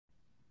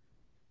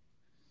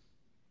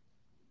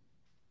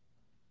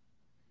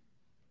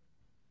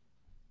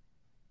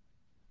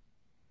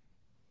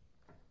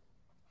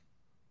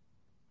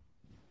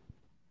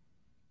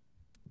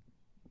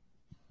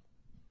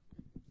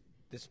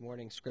This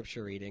morning's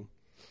scripture reading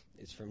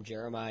is from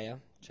Jeremiah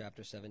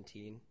chapter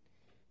 17,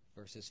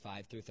 verses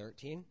 5 through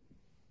 13.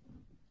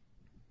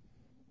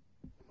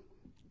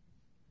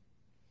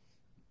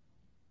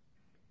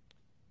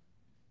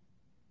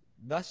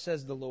 Thus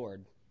says the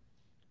Lord,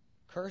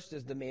 "Cursed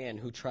is the man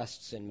who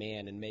trusts in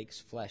man and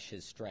makes flesh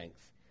his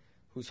strength,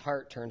 whose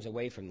heart turns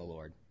away from the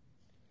Lord.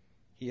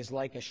 He is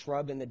like a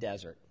shrub in the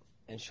desert,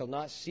 and shall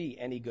not see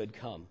any good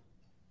come.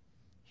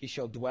 He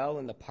shall dwell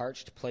in the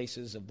parched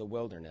places of the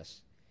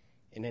wilderness,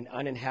 in an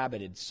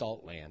uninhabited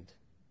salt land.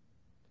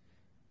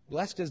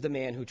 Blessed is the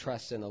man who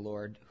trusts in the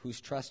Lord, whose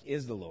trust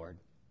is the Lord.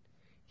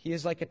 He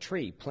is like a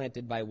tree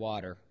planted by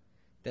water,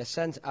 that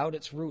sends out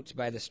its roots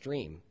by the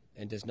stream,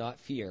 and does not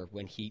fear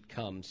when heat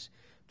comes,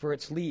 for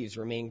its leaves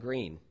remain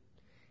green,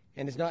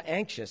 and is not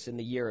anxious in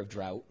the year of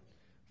drought,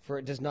 for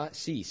it does not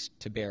cease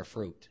to bear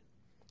fruit.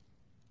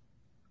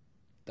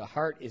 The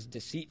heart is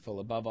deceitful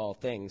above all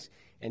things,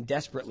 and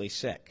desperately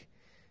sick.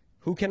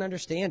 Who can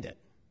understand it?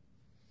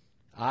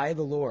 I,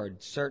 the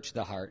Lord, search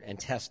the heart and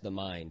test the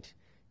mind,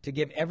 to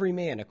give every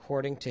man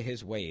according to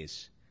his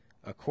ways,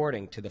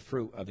 according to the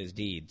fruit of his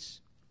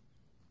deeds.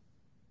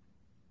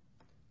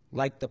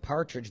 Like the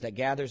partridge that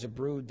gathers a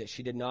brood that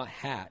she did not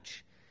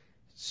hatch,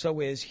 so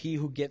is he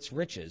who gets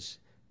riches,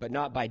 but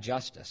not by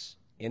justice.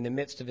 In the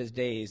midst of his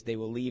days they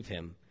will leave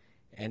him,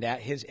 and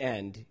at his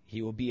end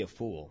he will be a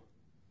fool.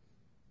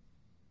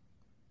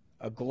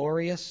 A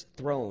glorious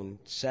throne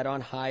set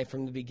on high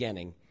from the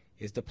beginning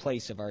is the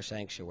place of our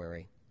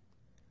sanctuary.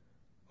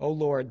 O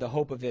Lord, the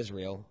hope of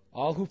Israel,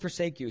 all who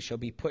forsake you shall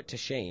be put to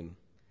shame.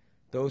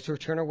 Those who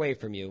turn away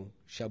from you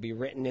shall be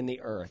written in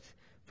the earth,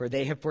 for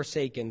they have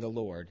forsaken the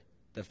Lord,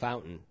 the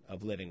fountain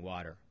of living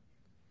water."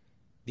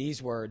 These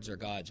words are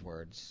God's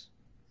words.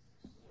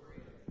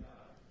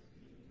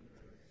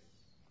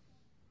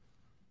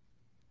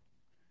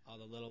 All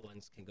the little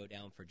ones can go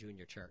down for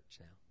junior church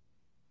now.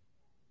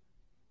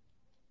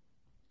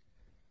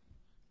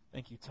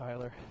 Thank you,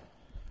 Tyler.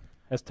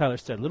 As Tyler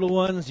said, little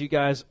ones, you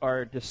guys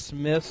are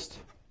dismissed.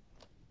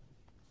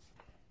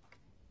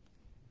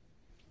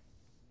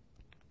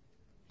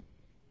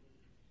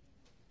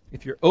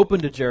 If you're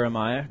open to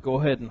Jeremiah, go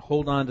ahead and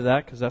hold on to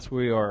that because that's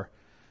where we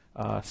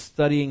are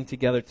studying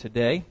together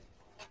today.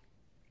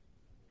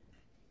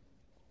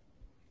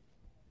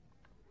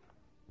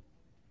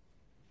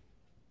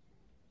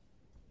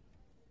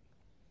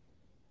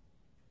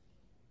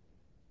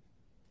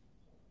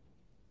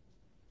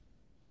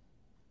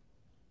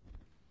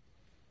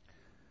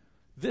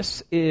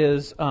 This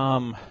is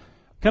kind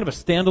of a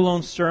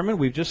standalone sermon.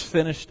 We've just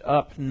finished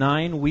up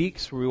 9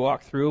 weeks where we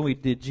walked through and we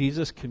did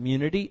Jesus,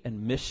 community,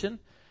 and mission.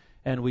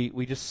 And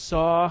we just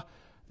saw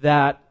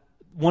that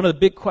one of the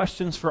big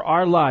questions for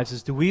our lives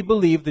is, do we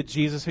believe that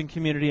Jesus and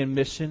community and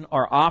mission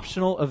are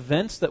optional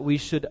events that we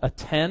should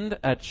attend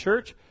at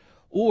church?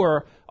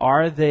 Or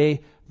are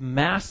they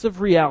massive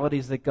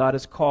realities that God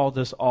has called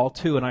us all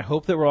to? And I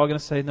hope that we're all going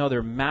to say, no,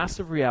 they're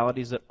massive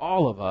realities that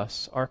all of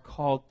us are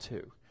called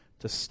to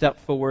step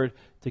forward,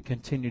 to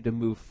continue to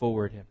move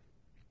forward in.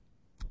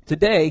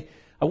 Today,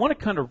 I want to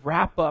kind of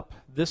wrap up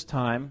this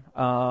time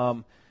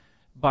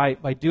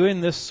by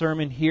doing this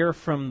sermon here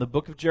from the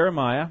book of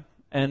Jeremiah.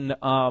 And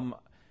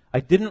I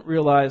didn't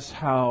realize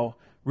how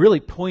really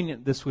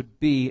poignant this would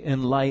be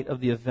in light of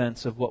the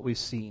events of what we've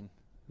seen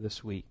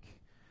this week.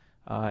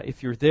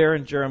 If you're there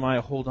in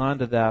Jeremiah, hold on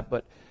to that.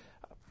 But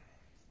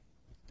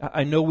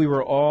I know we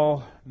were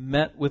all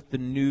met with the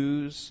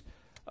news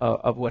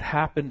of what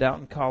happened out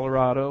in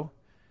Colorado.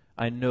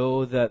 I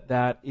know that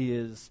that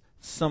is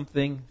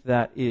something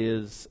that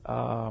is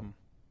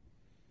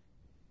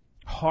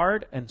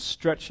hard and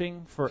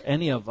stretching for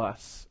any of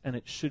us, and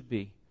it should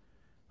be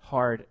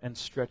hard and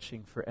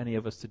stretching for any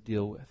of us to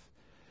deal with.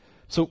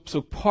 So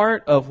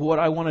part of what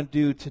I want to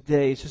do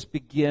today is just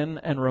begin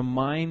and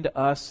remind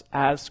us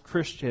as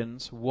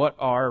Christians what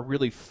are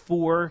really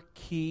 4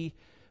 key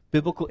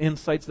biblical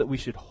insights that we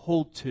should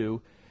hold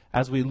to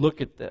as we look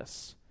at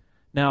this.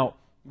 Now,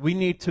 we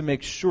need to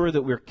make sure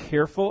that we're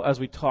careful as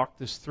we talk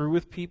this through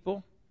with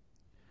people.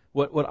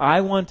 What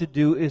I want to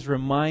do is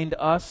remind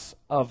us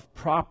of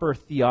proper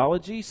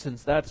theology,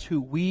 since that's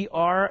who we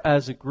are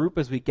as a group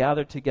as we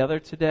gather together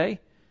today.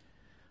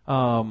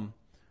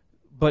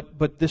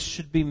 But this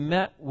should be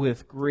met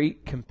with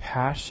great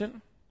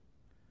compassion.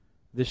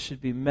 This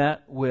should be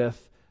met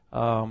with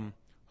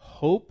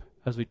hope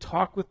as we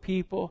talk with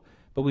people.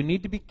 But we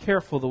need to be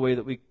careful the way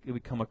that we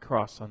come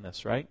across on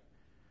this, right?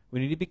 We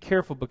need to be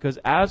careful because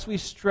as we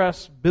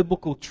stress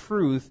biblical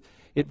truth,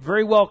 it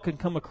very well can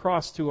come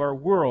across to our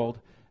world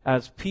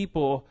as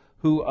people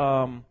who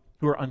are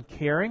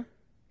uncaring.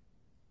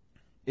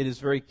 It is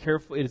very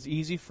careful. It is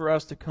easy for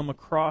us to come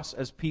across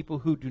as people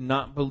who do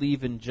not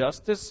believe in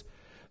justice.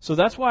 So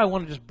that's why I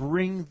want to just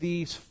bring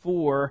these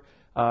 4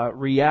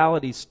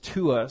 realities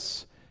to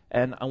us,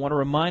 and I want to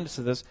remind us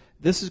of this.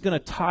 This is going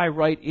to tie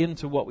right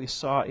into what we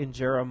saw in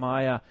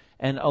Jeremiah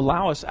and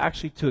allow us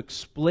actually to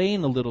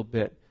explain a little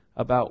bit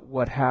about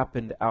what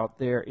happened out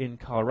there in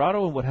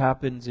Colorado and what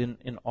happens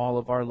in all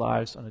of our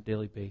lives on a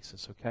daily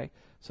basis, okay?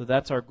 So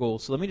that's our goal.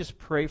 So let me just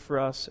pray for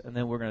us, and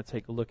then we're going to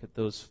take a look at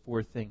those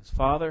 4 things.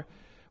 Father,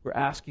 we're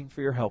asking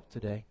for your help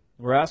today.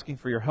 We're asking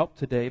for your help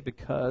today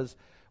because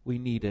we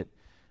need it.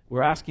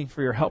 We're asking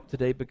for your help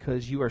today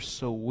because you are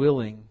so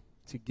willing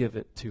to give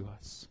it to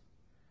us.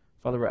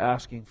 Father, we're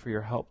asking for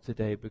your help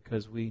today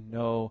because we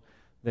know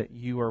that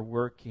you are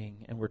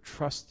working and we're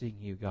trusting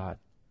you, God.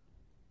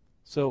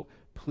 So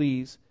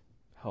please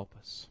help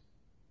us.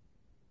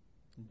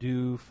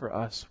 Do for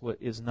us what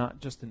is not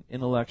just an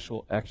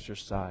intellectual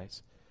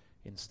exercise.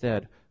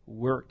 Instead,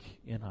 work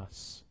in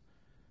us.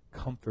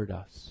 Comfort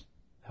us.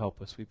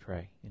 Help us, we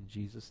pray. In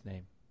Jesus'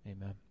 name,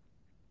 amen.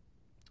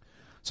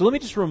 So let me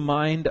just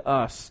remind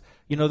us,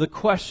 the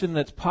question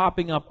that's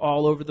popping up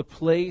all over the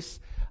place,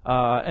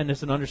 and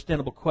it's an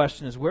understandable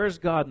question, is where is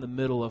God in the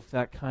middle of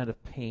that kind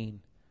of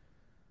pain?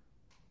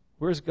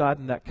 Where is God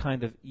in that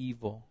kind of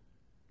evil,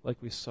 like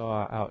we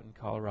saw out in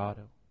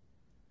Colorado?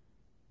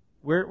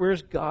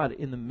 Where's God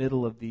in the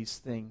middle of these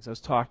things? I was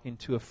talking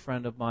to a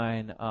friend of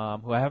mine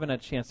who I haven't had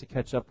a chance to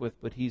catch up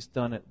with, but he's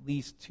done at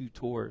least 2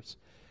 tours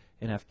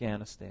in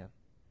Afghanistan.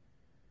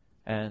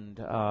 And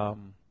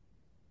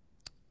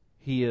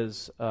he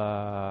is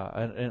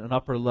an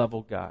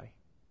upper-level guy.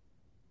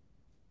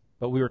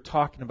 But we were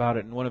talking about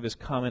it, and one of his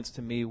comments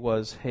to me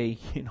was, hey,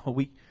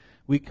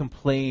 we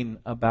complain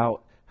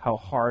about how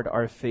hard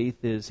our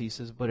faith is. He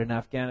says, but in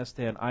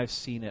Afghanistan, I've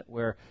seen it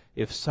where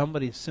if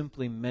somebody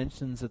simply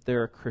mentions that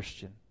they're a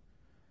Christian,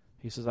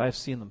 he says, I've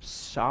seen them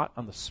shot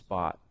on the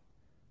spot.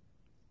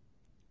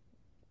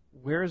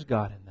 Where is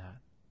God in that?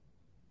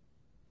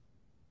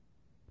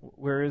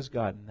 Where is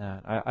God in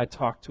that? I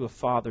talked to a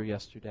father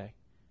yesterday,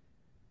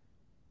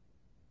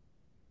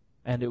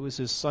 and it was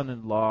his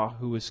son-in-law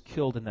who was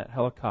killed in that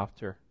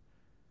helicopter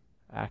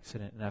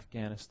accident in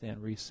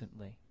Afghanistan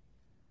recently.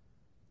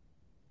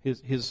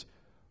 His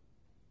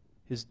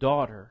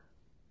daughter,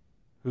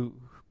 who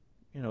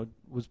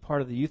was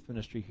part of the youth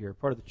ministry here,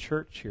 part of the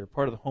church here,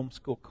 part of the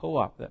homeschool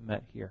co-op that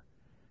met here.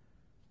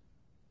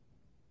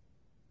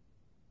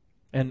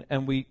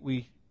 And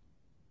we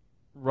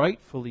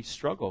rightfully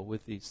struggle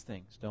with these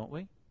things, don't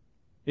we?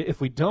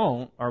 If we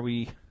don't,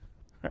 maybe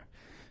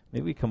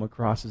we come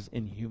across as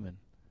inhuman.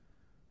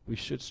 We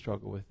should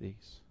struggle with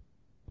these.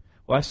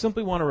 Well, I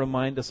simply want to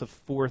remind us of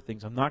 4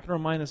 things. I'm not going to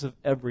remind us of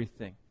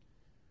everything.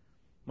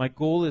 My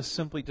goal is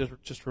simply to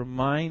just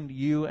remind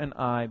you and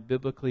I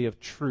biblically of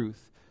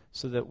truth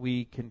so that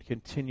we can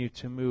continue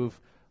to move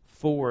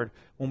forward.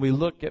 When we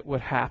look at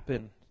what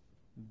happened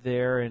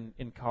there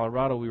in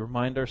Colorado, we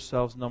remind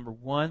ourselves, number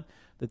 1,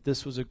 that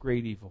this was a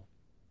great evil.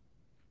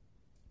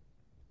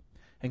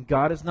 And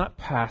God is not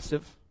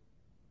passive,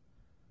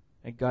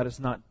 and God is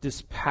not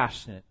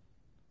dispassionate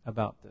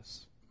about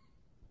this.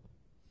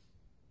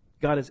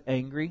 God is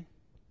angry.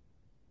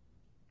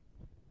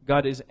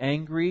 God is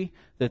angry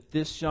that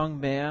this young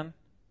man,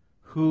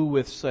 who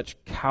with such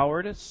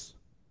cowardice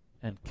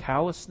and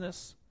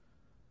callousness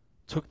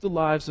took the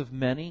lives of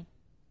many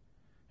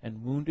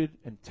and wounded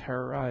and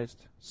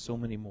terrorized so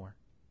many more.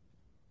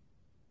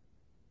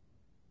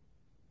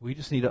 We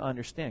just need to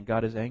understand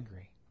God is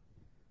angry.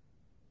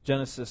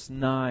 Genesis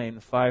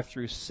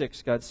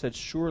 9:5-6, God said,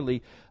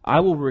 surely I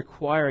will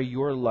require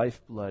your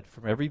lifeblood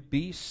from every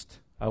beast.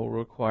 I will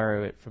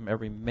require it from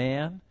every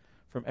man,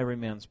 from every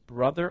man's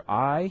brother.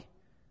 I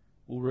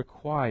will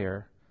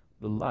require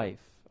the life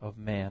of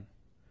man.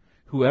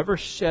 Whoever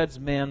sheds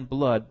man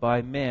blood,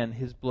 by man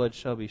his blood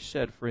shall be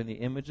shed, for in the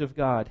image of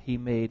God he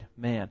made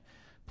man.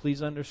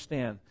 Please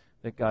understand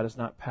that God is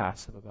not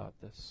passive about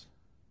this.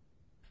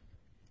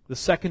 The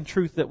second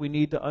truth that we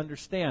need to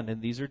understand,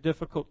 and these are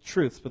difficult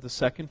truths, but the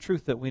second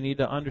truth that we need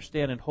to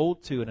understand and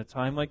hold to in a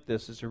time like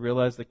this is to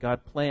realize that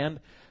God planned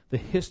the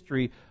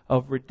history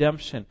of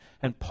redemption.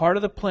 And part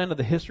of the plan of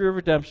the history of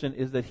redemption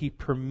is that he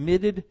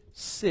permitted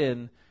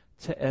sin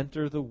to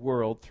enter the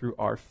world through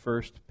our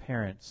first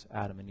parents,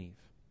 Adam and Eve.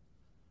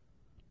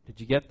 Did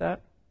you get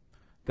that?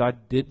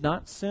 God did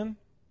not sin,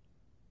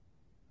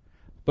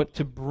 but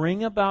to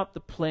bring about the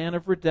plan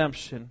of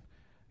redemption,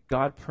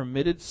 God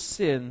permitted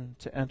sin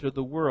to enter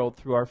the world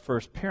through our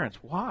first parents.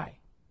 Why?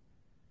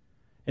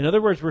 In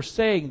other words, we're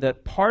saying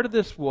that part of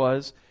this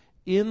was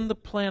in the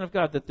plan of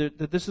God, that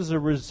this is a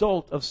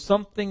result of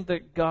something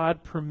that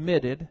God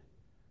permitted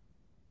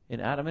in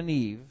Adam and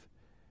Eve,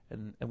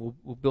 and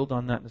we'll build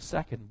on that in a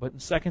second. But in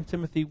 2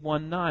 Timothy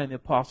 1:9, the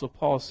Apostle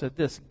Paul said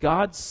this,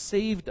 God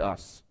saved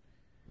us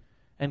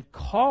and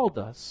called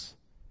us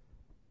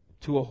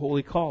to a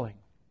holy calling.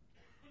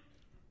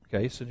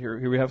 Okay, so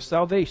here we have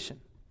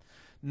salvation.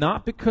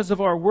 Not because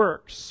of our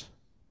works,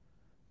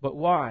 but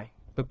why?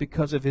 But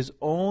because of his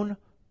own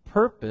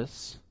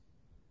purpose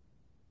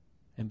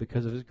and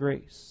because of his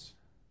grace.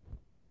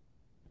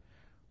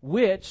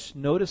 Which,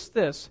 notice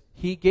this,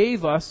 he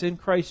gave us in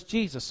Christ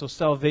Jesus. So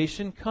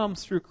salvation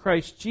comes through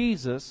Christ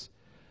Jesus.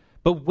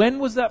 But when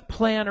was that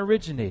plan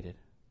originated?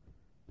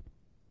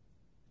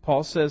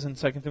 Paul says in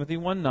 2 Timothy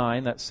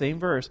 1:9, that same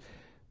verse,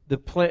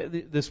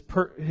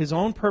 his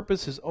own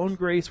purpose, his own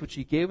grace, which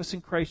he gave us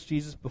in Christ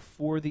Jesus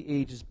before the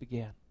ages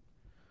began.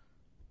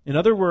 In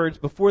other words,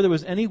 before there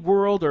was any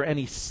world or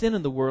any sin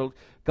in the world,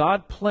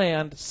 God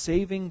planned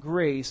saving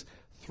grace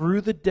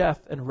through the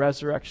death and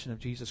resurrection of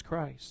Jesus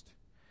Christ.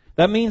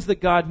 That means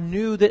that God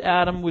knew that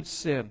Adam would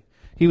sin.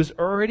 He was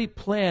already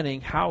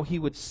planning how he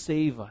would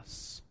save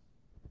us.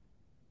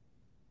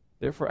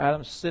 Therefore,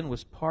 Adam's sin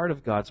was part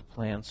of God's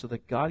plan so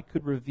that God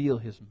could reveal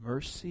his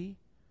mercy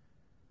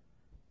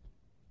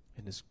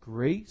and his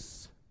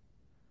grace,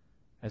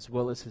 as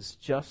well as his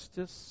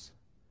justice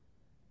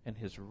and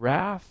his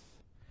wrath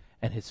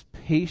and his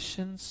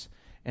patience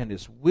and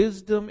his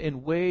wisdom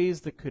in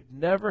ways that could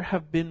never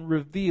have been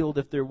revealed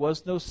if there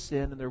was no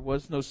sin and there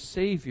was no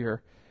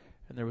Savior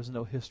and there was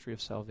no history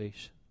of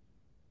salvation.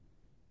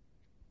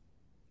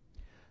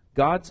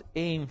 God's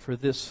aim for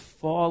this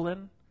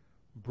fallen,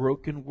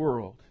 broken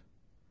world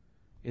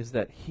is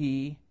that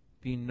he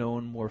be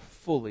known more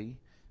fully,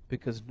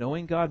 because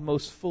knowing God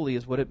most fully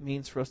is what it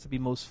means for us to be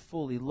most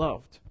fully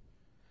loved.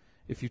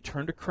 If you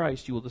turn to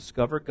Christ, you will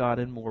discover God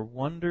in more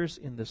wonders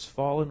in this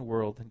fallen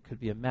world than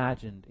could be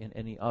imagined in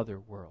any other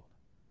world.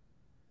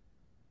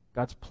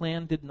 God's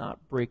plan did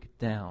not break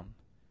down.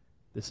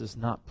 This is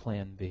not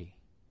plan B.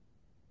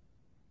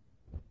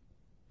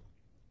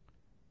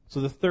 So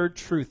the third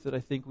truth that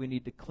I think we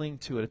need to cling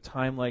to at a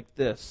time like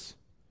this,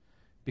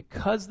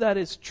 because that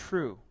is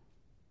true,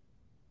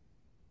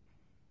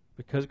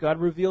 because God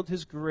revealed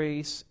his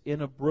grace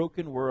in a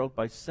broken world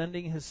by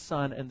sending his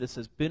Son, and this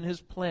has been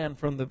his plan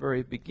from the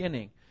very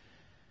beginning,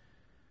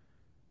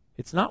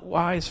 it's not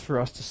wise for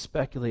us to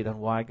speculate on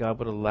why God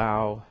would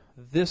allow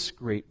this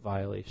great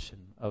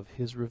violation of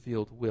his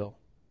revealed will.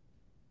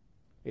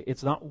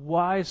 It's not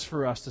wise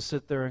for us to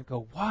sit there and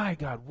go, why,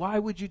 God? Why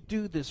would you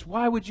do this?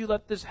 Why would you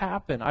let this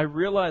happen? I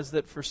realize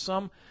that for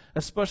some,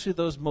 especially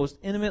those most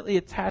intimately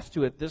attached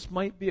to it, this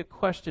might be a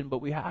question,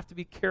 but we have to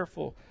be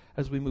careful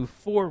as we move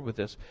forward with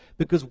this,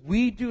 because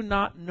we do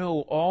not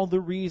know all the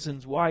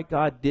reasons why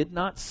God did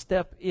not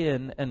step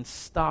in and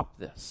stop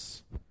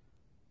this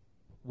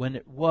when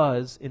it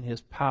was in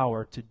his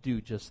power to do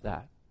just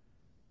that.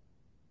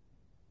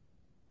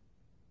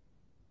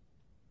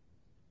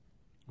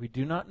 We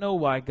do not know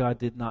why God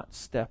did not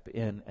step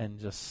in and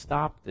just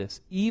stop this,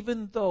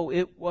 even though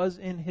it was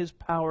in his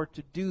power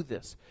to do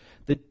this.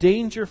 The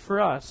danger for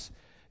us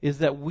is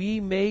that we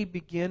may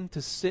begin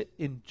to sit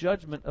in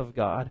judgment of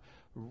God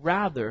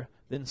rather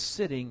than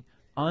sitting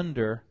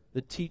under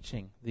the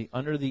teaching,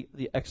 under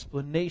the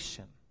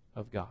explanation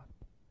of God.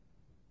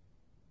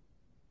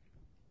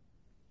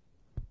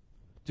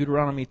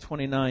 Deuteronomy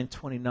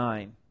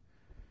 29:29,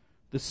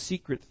 the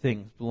secret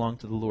things belong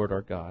to the Lord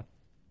our God,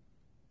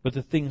 but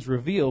the things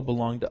revealed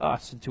belong to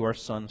us and to our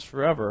sons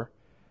forever,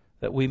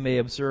 that we may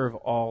observe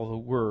all the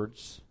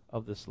words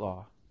of this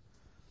law.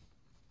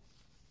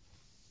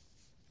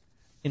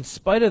 In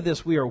spite of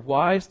this, we are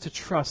wise to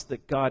trust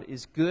that God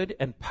is good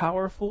and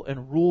powerful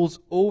and rules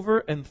over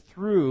and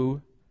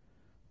through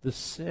the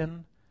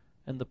sin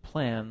and the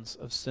plans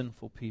of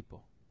sinful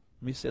people.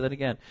 Let me say that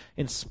again.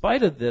 In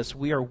spite of this,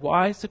 we are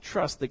wise to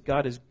trust that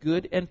God is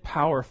good and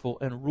powerful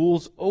and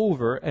rules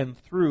over and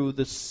through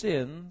the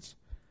sins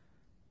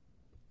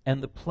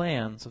and the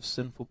plans of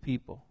sinful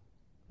people.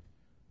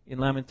 In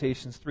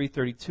Lamentations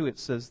 3:32 it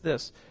says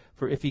this,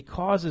 "For if he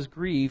causes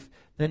grief,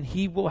 then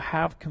he will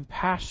have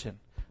compassion,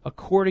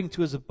 according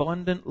to his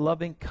abundant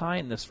loving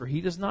kindness, for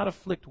he does not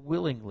afflict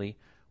willingly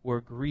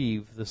or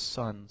grieve the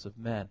sons of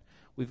men."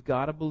 We've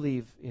got to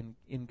believe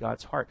in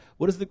God's heart.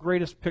 What is the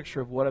greatest picture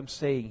of what I'm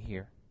saying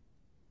here?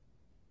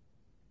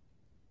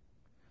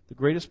 The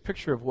greatest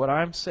picture of what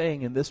I'm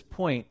saying in this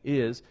point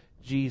is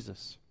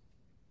Jesus.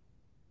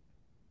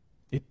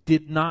 It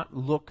did not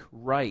look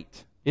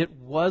right. It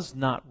was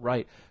not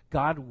right.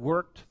 God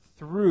worked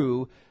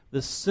through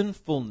the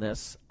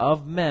sinfulness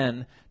of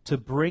men to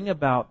bring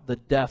about the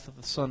death of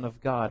the Son of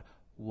God.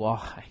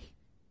 Why?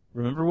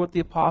 Remember what the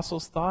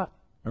apostles thought?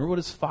 Remember what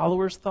his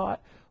followers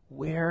thought?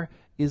 Where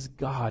is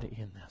God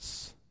in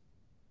this?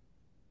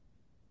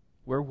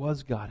 Where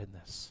was God in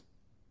this?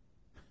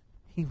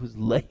 He was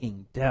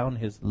laying down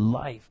his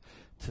life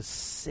to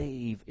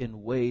save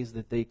in ways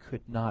that they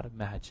could not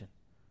imagine.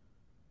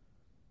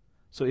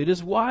 So it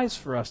is wise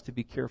for us to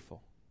be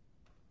careful.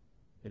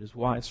 It is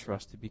wise for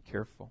us to be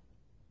careful.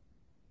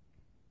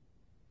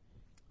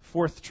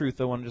 Fourth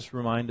truth I want to just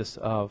remind us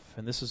of,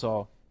 and this is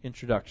all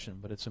introduction,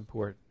 but it's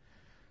important.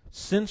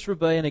 Since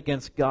rebellion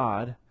against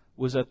God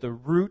was at the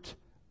root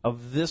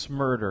of this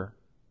murder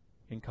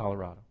in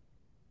Colorado.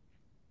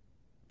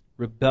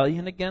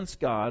 Rebellion against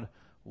God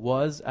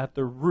was at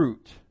the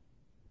root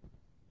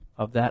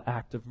of that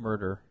act of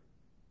murder.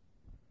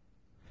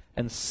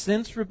 And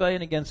since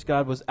rebellion against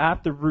God was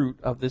at the root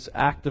of this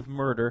act of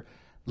murder,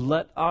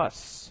 let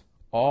us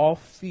all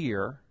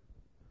fear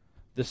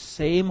the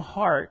same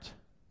heart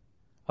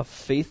of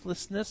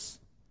faithlessness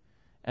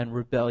and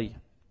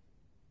rebellion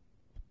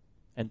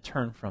and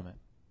turn from it.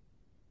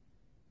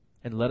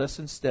 And let us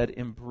instead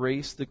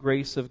embrace the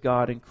grace of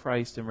God in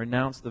Christ and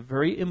renounce the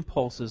very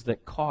impulses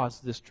that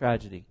caused this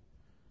tragedy.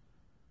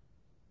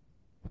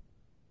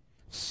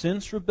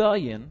 Since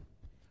rebellion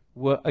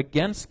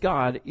against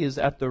God is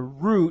at the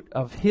root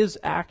of his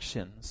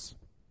actions.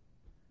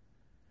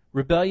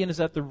 Rebellion is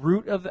at the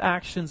root of the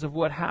actions of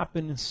what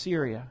happened in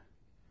Syria.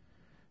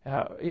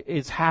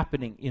 It's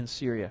happening in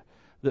Syria.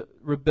 The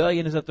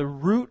rebellion is at the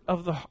root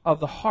of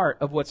the heart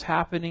of what's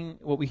happening,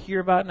 what we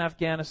hear about in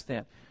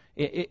Afghanistan.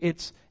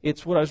 It's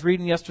what I was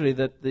reading yesterday,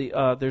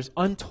 that there's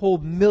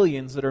untold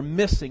millions that are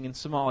missing in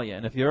Somalia.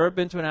 And if you've ever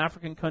been to an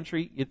African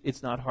country,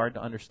 it's not hard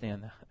to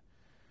understand that.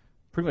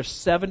 Pretty much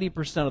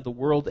 70% of the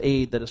world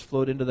aid that has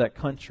flowed into that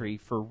country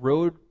for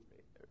road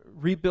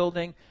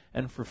rebuilding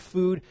and for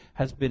food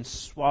has been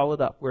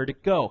swallowed up. Where'd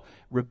it go?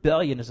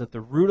 Rebellion is at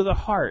the root of the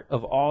heart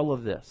of all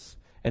of this.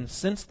 And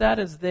since that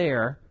is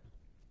there,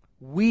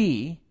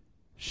 we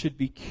should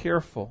be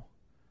careful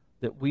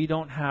that we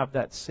don't have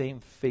that same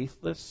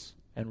faithless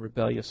and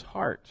rebellious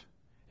heart.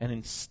 And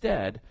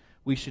instead,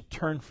 we should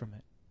turn from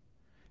it.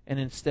 And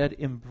instead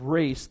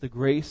embrace the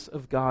grace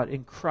of God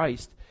in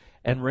Christ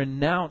and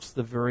renounce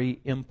the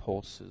very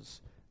impulses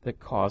that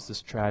cause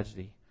this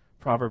tragedy.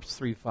 Proverbs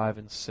 3, 5,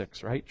 and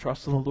 6, right?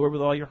 Trust in the Lord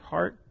with all your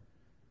heart.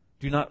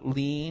 Do not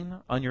lean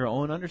on your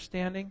own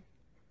understanding.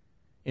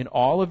 In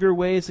all of your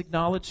ways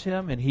acknowledge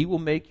him, and he will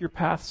make your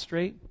path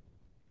straight.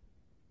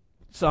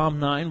 Psalm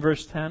 9,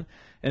 verse 10,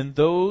 and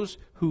those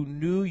who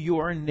knew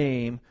your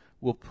name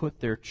will put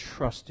their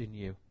trust in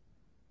you.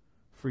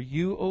 For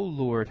you, O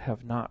Lord,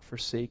 have not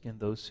forsaken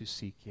those who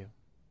seek you.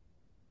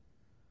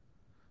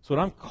 So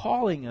what I'm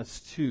calling us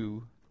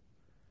to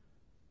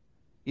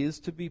is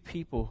to be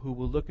people who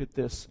will look at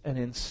this, and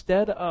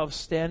instead of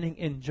standing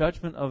in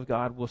judgment of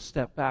God, will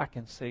step back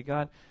and say,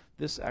 God,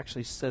 this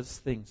actually says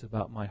things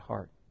about my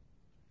heart.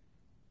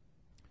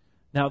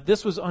 Now,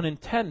 this was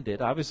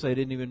unintended. Obviously, I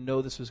didn't even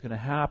know this was going to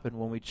happen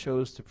when we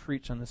chose to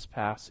preach on this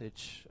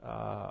passage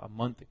a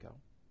month ago.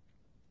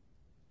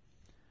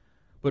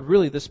 But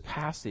really, this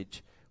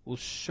passage will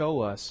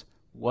show us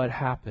what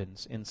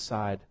happens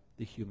inside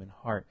the human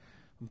heart.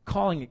 I'm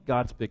calling it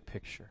God's big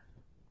picture.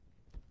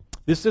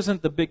 This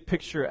isn't the big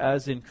picture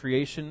as in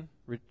creation,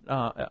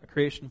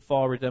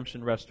 fall,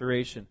 redemption,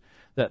 restoration.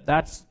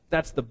 That's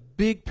the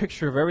big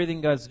picture of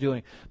everything God's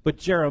doing. But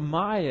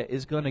Jeremiah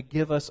is going to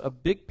give us a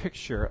big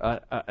picture,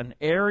 an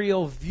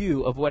aerial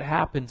view of what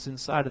happens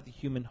inside of the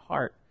human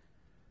heart.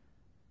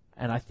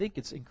 And I think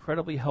it's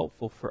incredibly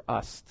helpful for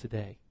us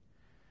today.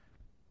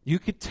 You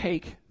could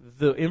take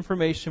the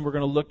information we're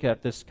going to look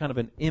at, this kind of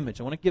an image.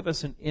 I want to give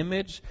us an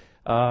image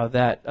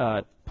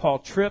that Paul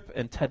Tripp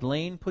and Ted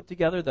Lane put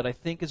together that I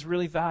think is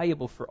really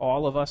valuable for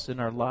all of us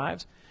in our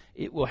lives.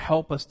 It will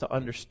help us to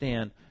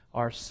understand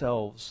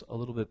ourselves a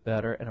little bit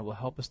better, and it will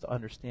help us to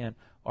understand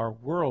our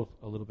world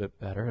a little bit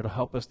better. It'll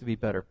help us to be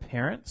better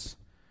parents,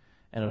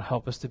 and it'll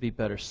help us to be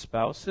better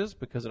spouses,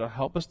 because it'll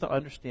help us to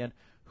understand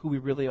who we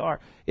really are.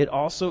 It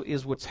also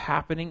is what's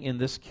happening in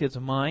this kid's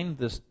mind,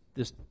 this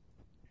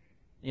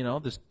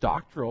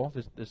doctoral,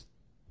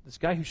 this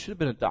guy who should have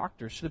been a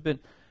doctor, should have been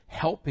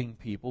helping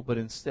people, but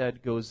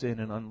instead goes in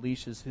and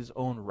unleashes his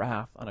own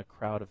wrath on a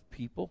crowd of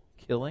people,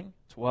 killing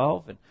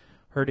 12 and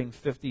hurting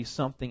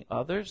 50-something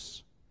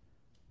others,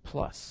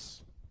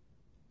 plus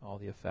all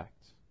the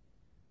effects.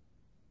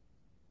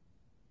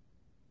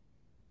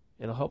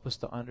 It'll help us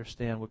to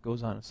understand what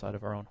goes on inside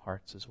of our own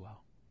hearts as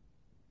well.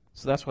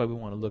 So that's why we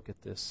want to look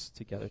at this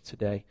together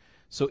today.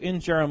 So in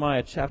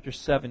Jeremiah chapter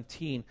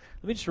 17,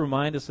 let me just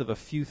remind us of a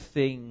few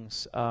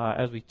things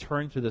as we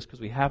turn to this, because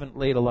we haven't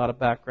laid a lot of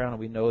background, and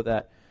we know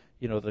that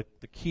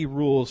the key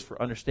rules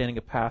for understanding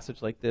a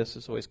passage like this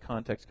is always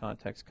context,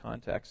 context,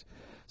 context.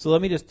 So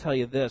let me just tell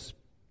you this.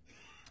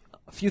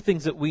 A few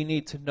things that we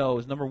need to know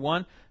is, number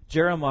one,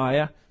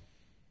 Jeremiah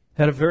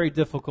had a very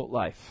difficult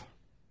life.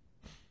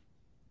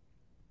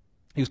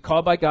 He was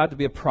called by God to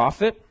be a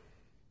prophet,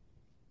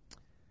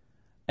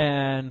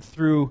 and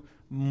through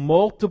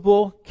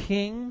multiple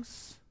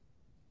kings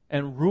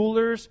and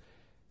rulers,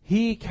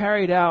 he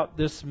carried out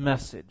this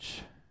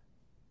message.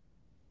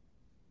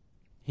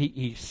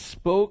 He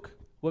spoke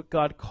what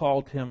God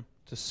called him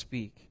to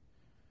speak.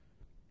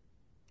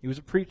 He was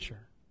a preacher.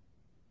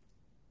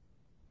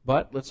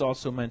 But let's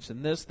also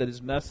mention this, that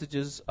his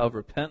messages of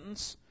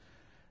repentance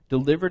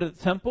delivered at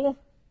the temple,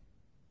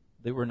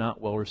 they were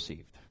not well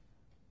received.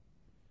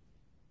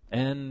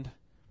 And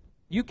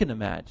you can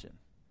imagine,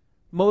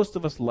 most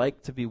of us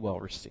like to be well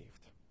received.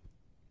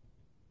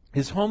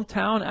 His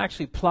hometown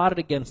actually plotted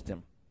against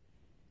him,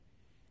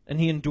 and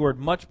he endured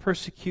much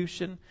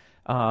persecution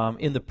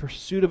in the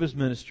pursuit of his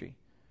ministry.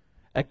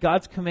 At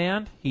God's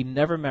command, he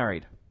never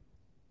married.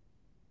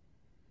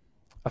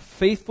 A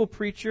faithful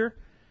preacher,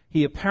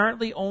 he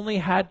apparently only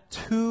had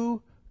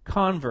 2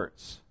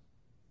 converts.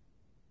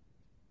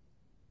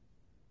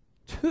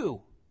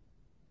 2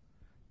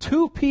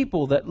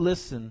 people that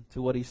listened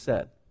to what he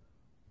said.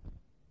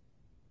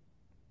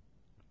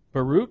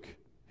 Baruch,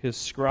 his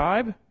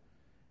scribe,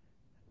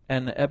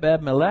 and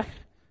Ebed-Melech,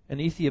 an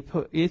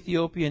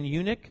Ethiopian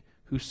eunuch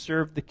who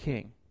served the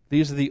king.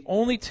 These are the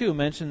only 2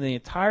 mentioned in the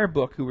entire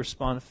book who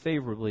respond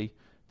favorably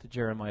to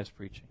Jeremiah's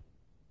preaching.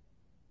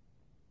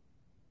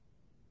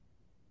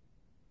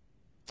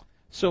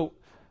 So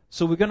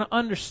So we're going to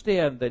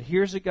understand that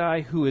here's a guy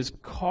who is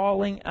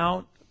calling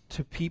out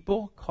to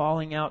people,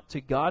 calling out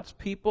to God's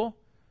people.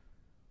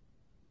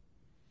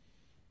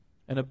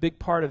 And a big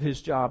part of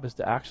his job is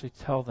to actually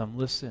tell them,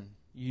 listen,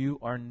 you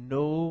are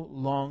no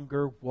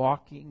longer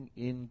walking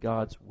in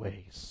God's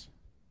ways.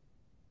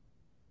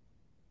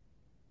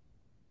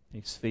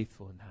 He's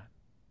faithful in that.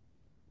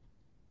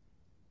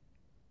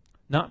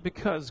 Not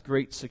because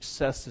great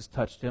success has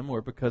touched him,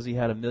 or because he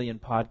had 1 million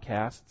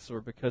podcasts,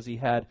 or because he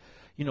had,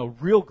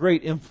 real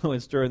great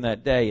influence during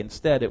that day.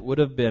 Instead, it would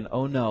have been,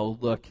 oh no,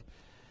 look,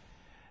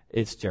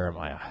 it's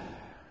Jeremiah.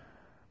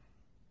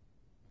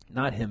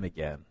 Not him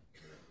again.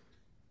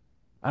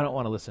 I don't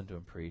want to listen to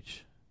him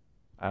preach.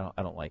 I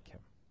don't like him.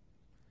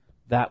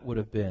 That would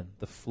have been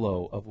the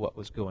flow of what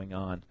was going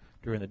on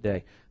during the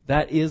day.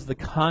 That is the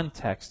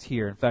context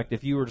here. In fact,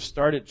 if you were to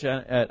start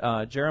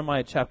at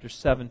Jeremiah chapter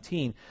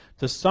 17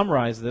 to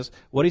summarize this,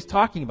 what he's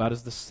talking about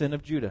is the sin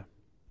of Judah,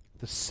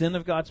 the sin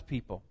of God's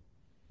people,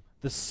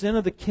 the sin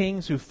of the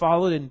kings who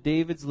followed in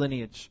David's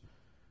lineage.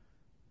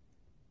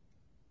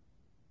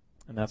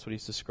 And that's what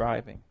he's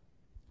describing.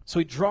 So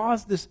he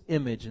draws this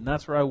image, and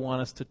that's where I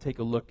want us to take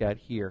a look at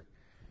here.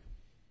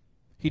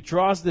 He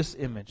draws this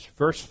image.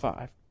 Verse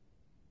 5.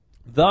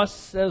 Thus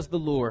says the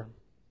Lord,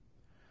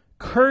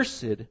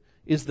 cursed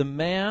is the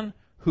man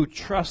who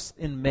trusts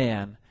in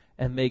man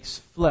and makes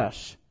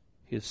flesh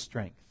his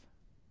strength.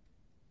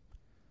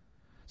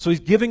 So he's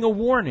giving a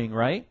warning,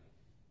 right?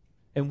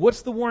 And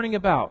what's the warning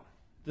about?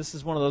 This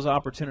is one of those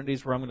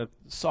opportunities where I'm going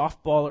to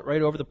softball it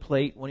right over the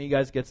plate. One of you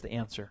guys gets the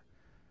answer.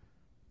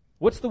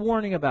 What's the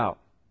warning about?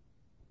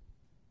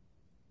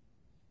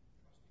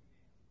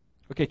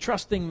 Okay,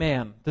 trusting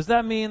man. Does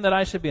that mean that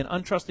I should be an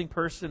untrusting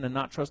person and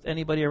not trust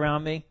anybody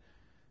around me?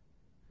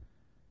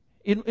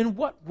 In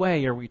what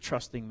way are we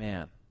trusting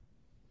man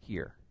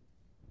here?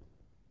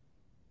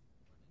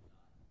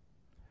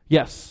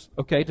 Yes,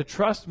 okay, to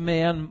trust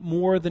man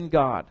more than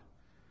God.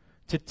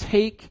 To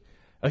take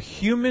a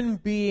human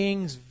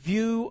being's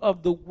view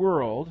of the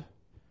world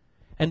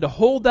and to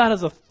hold that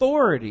as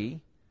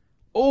authority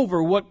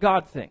over what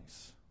God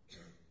thinks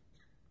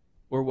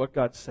or what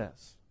God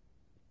says.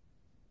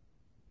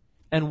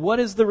 And what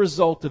is the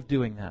result of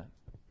doing that?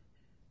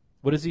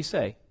 What does he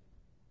say?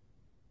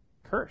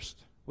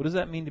 Cursed. What does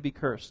that mean to be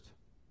cursed?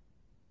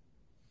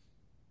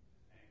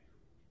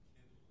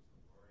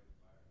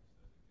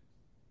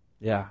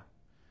 Yeah.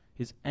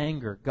 His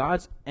anger.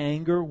 God's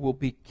anger will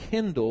be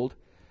kindled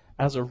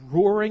as a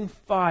roaring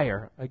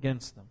fire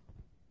against them.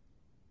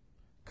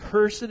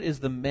 Cursed is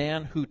the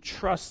man who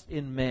trusts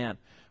in man.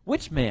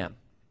 Which man?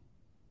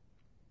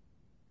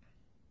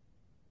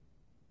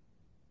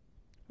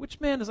 Which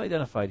man is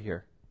identified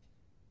here?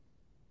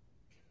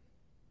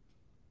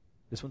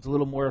 This one's a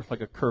little more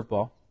like a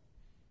curveball.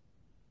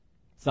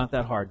 It's not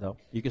that hard, though.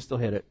 You can still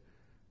hit it.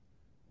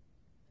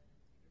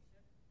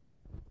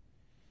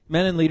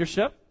 Men in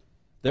leadership,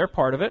 they're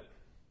part of it.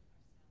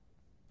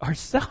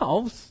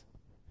 Ourselves,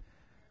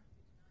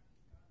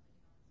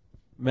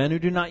 men who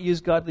do not use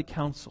godly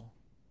counsel.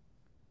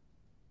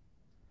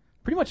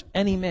 Pretty much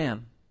any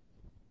man.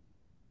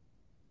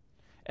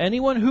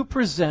 Anyone who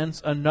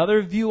presents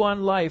another view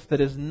on life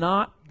that is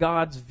not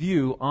God's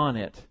view on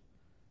it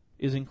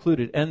is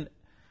included. And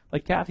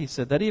like Kathy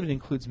said, that even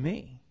includes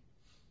me.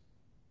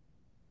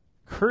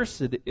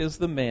 Cursed is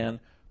the man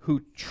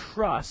who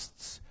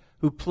trusts,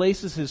 who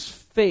places his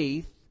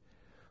faith,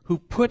 who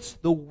puts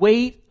the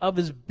weight of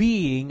his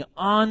being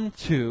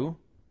onto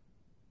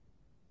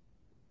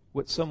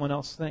what someone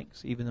else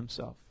thinks, even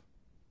himself.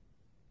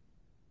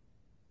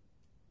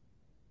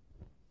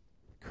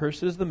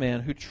 Cursed is the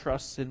man who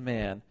trusts in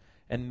man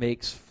and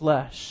makes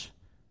flesh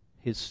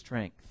his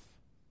strength.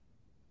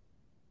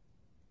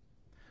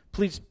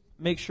 Please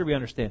make sure we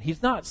understand.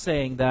 He's not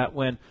saying that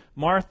when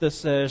Martha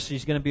says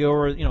she's going to be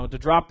over, to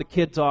drop the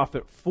kids off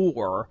at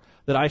 4,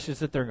 that I should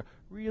sit there and go,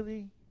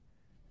 really?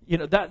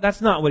 That's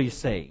not what he's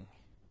saying.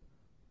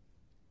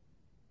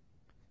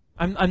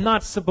 I'm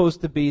not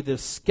supposed to be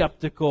this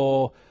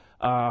skeptical,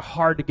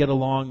 hard to get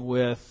along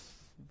with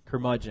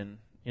curmudgeon,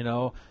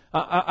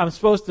 I'm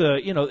supposed to,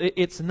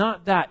 it's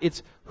not that.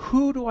 It's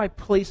who do I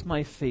place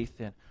my faith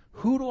in?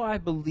 Who do I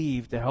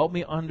believe to help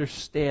me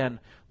understand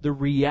the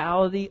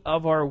reality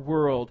of our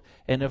world?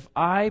 And if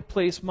I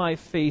place my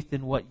faith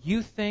in what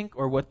you think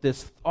or what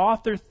this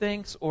author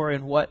thinks or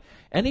in what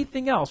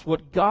anything else,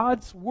 what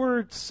God's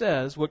word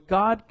says, what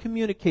God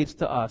communicates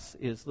to us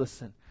is,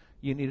 listen,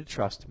 you need to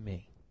trust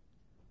me.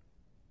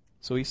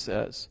 So he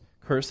says,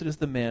 cursed is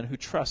the man who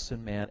trusts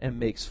in man and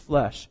makes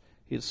flesh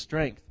his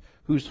strength,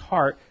 whose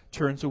heart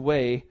turns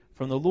away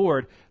from the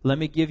Lord. Let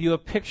me give you a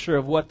picture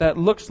of what that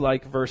looks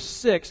like. Verse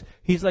 6,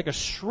 he's like a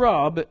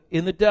shrub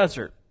in the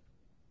desert.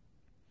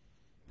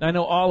 I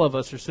know all of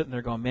us are sitting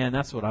there going, man,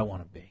 that's what I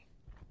want to be.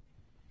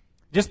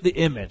 Just the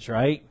image,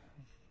 right?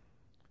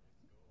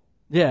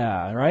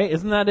 Yeah, right?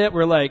 Isn't that it?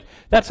 We're like,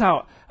 that's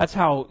how,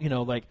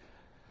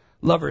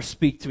 lovers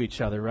speak to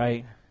each other,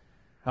 right?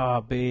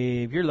 Oh,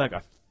 babe, you're like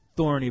a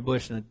thorny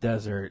bush in the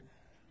desert.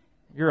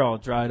 You're all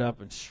dried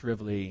up and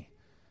shrivelly.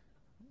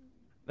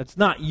 That's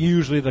not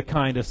usually the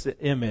kind of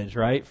image,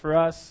 right, for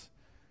us.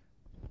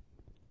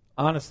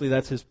 Honestly,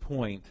 that's his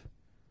point.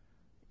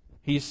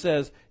 He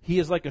says, he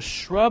is like a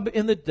shrub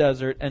in the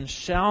desert and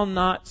shall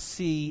not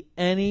see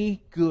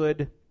any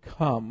good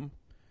come.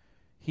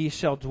 He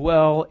shall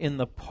dwell in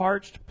the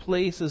parched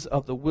places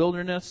of the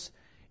wilderness,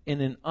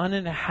 in an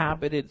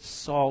uninhabited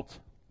salt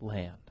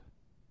land.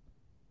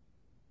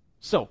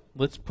 So,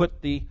 let's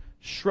put the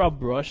shrub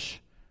bush,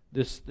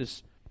 this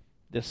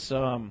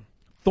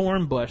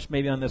thorn bush,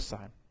 maybe on this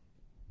side.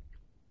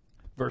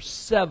 Verse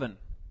 7,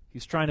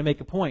 he's trying to make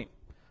a point.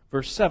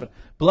 Verse 7,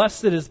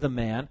 blessed is the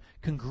man,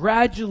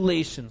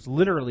 congratulations,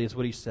 literally is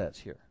what he says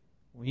here.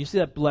 When you see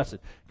that blessed,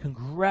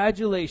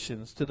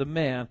 congratulations to the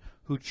man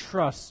who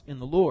trusts in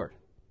the Lord.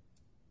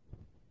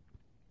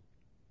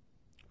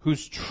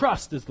 Whose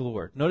trust is the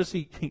Lord. Notice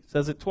he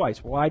says it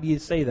twice. Why do you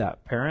say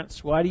that,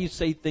 parents? Why do you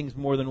say things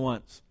more than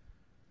once?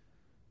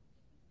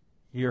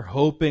 You're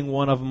hoping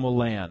one of them will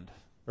land,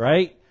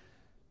 right?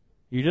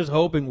 You're just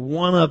hoping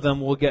one of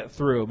them will get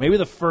through. Maybe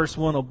the first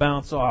one will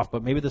bounce off,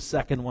 but maybe the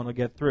second one will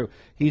get through.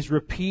 He's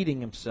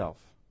repeating himself.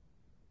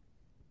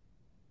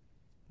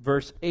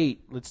 Verse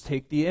 8, let's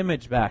take the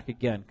image back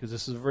again, because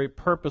this is a very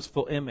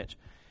purposeful image.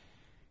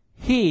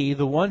 He,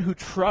 the one who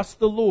trusts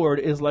the Lord,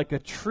 is like a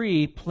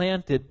tree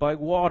planted by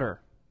water,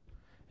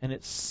 and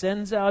it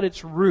sends out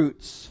its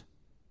roots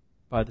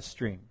by the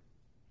stream.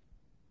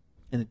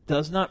 And it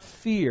does not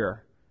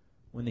fear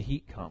when the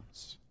heat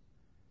comes.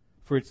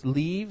 For its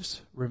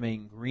leaves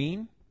remain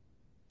green,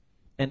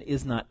 and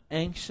is not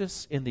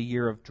anxious in the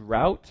year of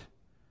drought,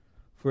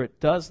 for it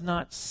does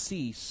not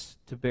cease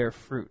to bear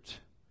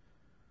fruit.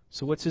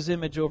 So what's his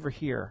image over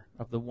here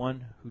of the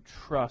one who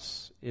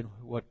trusts in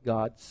what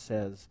God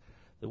says,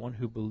 the one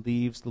who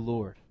believes the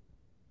Lord?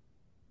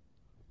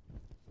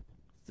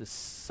 This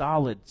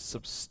solid,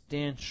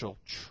 substantial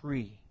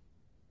tree.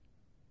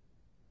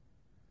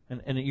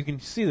 And you can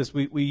see this.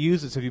 We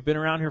use this. If you've been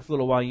around here for a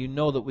little while, you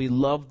know that we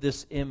love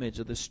this image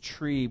of this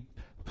tree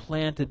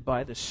planted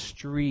by the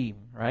stream,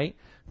 right?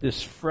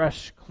 This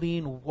fresh,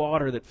 clean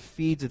water that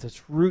feeds it.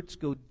 Its roots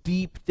go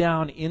deep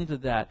down into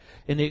that,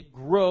 and it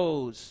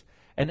grows.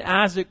 And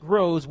as it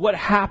grows, what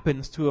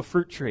happens to a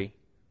fruit tree?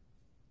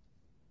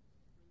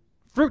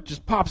 Fruit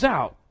just pops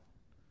out.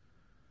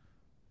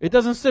 It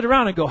doesn't sit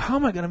around and go, how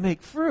am I going to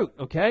make fruit?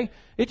 Okay?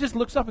 It just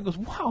looks up and goes,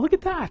 wow, look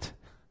at that.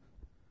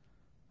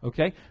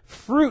 Okay?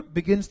 Fruit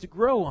begins to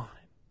grow on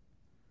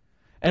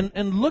it.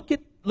 And look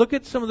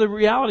at some of the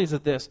realities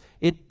of this.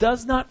 It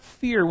does not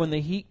fear when the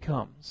heat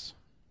comes.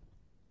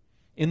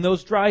 In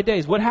those dry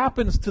days, what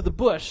happens to the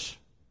bush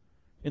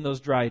in those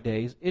dry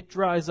days? It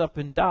dries up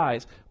and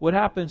dies. What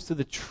happens to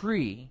the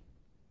tree?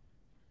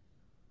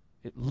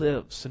 It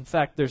lives. In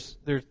fact, there's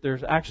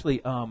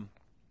actually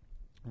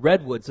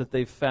redwoods that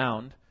they've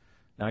found.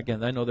 Now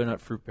again, I know they're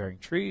not fruit-bearing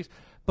trees,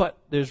 but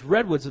there's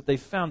redwoods that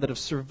they've found that have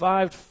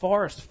survived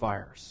forest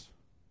fires.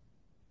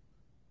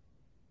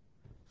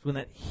 So when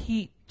that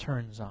heat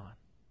turns on,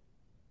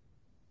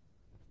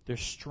 they're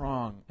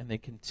strong and they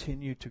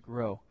continue to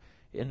grow.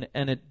 And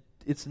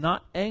it's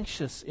not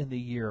anxious in the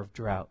year of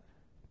drought.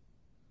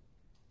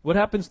 What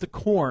happens to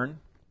corn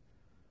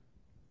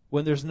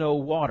when there's no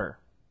water?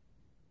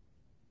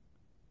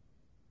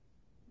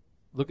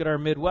 Look at our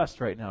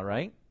Midwest right now,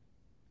 right?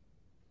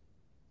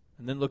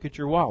 And then look at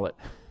your wallet.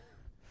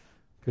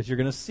 Because you're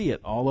going to see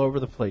it all over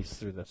the place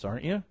through this,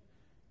 aren't you?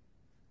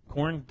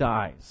 Corn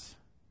dies.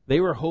 They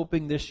were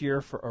hoping this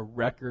year for a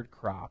record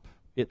crop.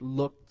 It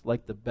looked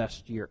like the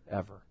best year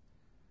ever.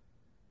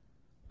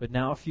 But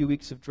now a few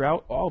weeks of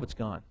drought, all of it's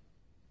gone.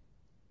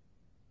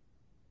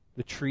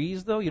 The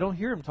trees, though, you don't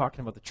hear them talking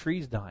about the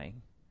trees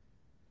dying.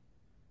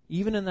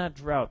 Even in that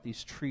drought,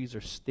 these trees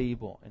are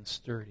stable and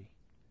sturdy.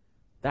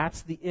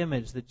 That's the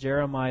image that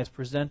Jeremiah is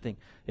presenting.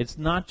 It's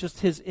not just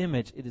his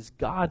image, it is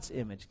God's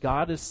image.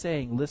 God is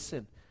saying,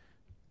 listen,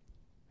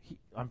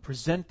 I'm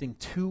presenting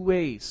two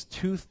ways,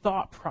 two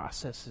thought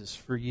processes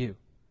for you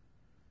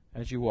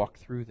as you walk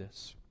through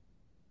this.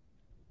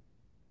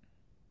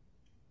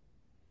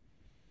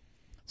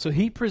 So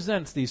he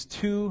presents these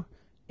two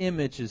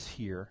images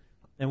here.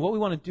 And what we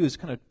want to do is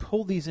kind of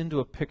pull these into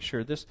a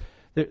picture. This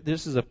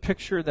is a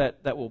picture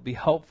that will be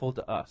helpful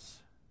to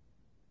us.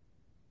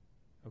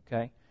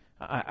 Okay?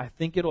 I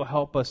think it'll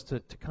help us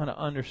to kind of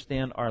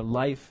understand our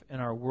life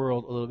and our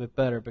world a little bit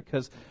better,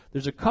 because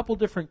there's a couple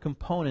different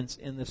components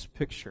in this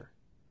picture.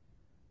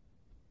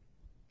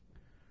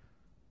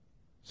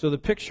 So the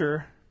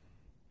picture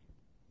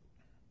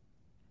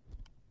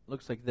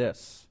looks like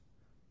this.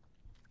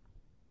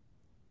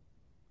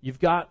 You've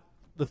got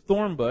the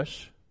thorn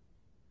bush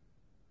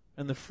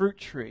and the fruit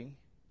tree,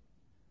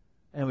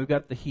 and we've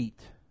got the heat.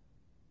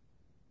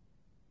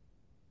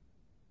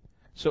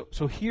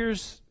 So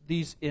here's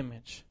these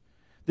image.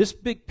 This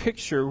big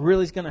picture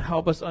really is going to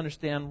help us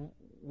understand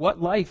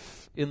what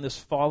life in this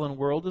fallen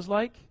world is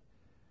like.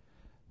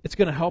 It's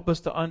going to help us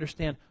to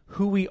understand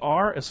who we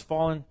are as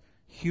fallen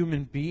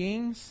human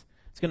beings.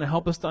 It's going to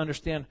help us to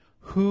understand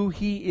who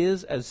He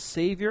is as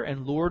Savior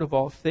and Lord of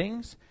all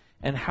things,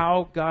 and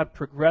how God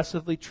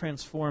progressively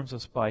transforms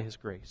us by His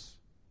grace.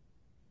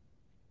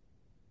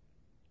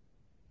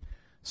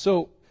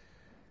 So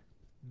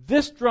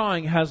this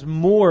drawing has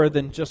more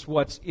than just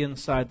what's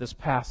inside this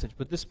passage,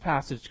 but this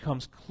passage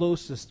comes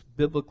closest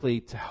biblically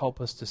to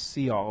help us to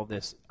see all of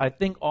this. I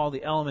think all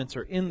the elements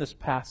are in this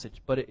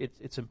passage, but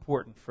it's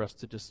important for us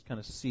to just kind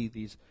of see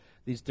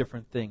these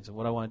different things. And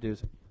what I want to do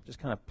is just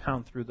kind of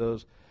pound through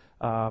those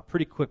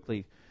pretty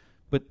quickly.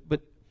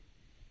 But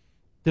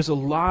there's a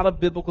lot of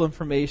biblical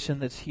information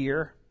that's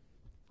here,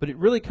 but it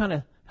really kind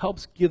of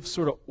helps give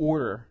sort of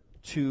order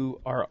to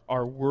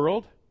our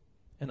world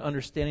and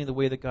understanding the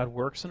way that God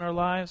works in our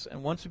lives.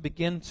 And once we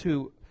begin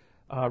to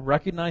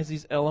recognize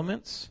these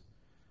elements,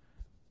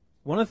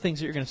 one of the things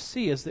that you're going to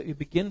see is that you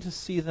begin to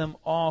see them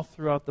all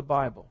throughout the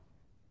Bible.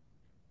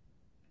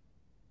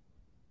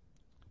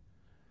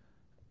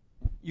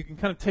 You can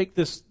kind of take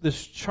this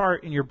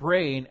chart in your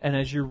brain, and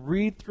as you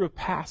read through a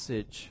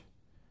passage,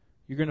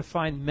 you're going to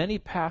find many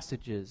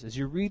passages. As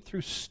you read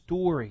through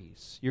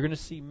stories, you're going to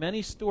see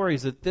many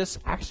stories that this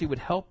actually would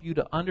help you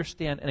to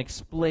understand and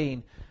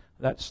explain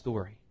that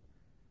story.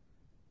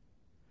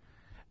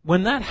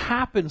 When that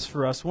happens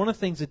for us, one of the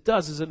things it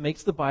does is it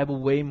makes the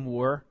Bible way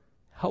more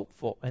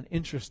helpful and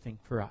interesting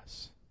for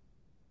us.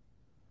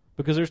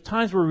 Because there's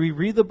times where we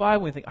read the Bible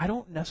and we think, I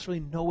don't necessarily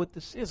know what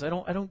this is. I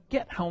don't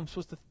get how I'm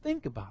supposed to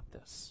think about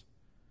this.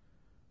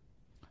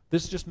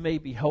 This just may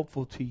be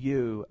helpful to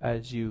you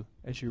as you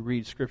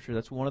read Scripture.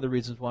 That's one of the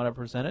reasons why I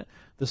present it.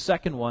 The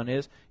second one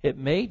is it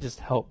may just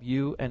help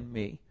you and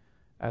me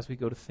as we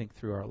go to think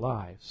through our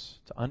lives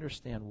to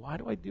understand, why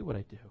do I do what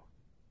I do?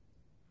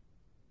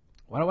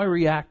 Why do I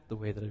react the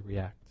way that I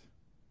react?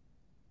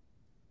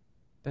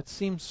 That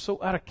seems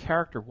so out of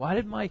character. Why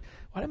did my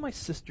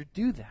sister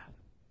do that?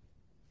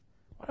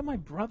 Why did my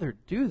brother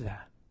do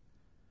that?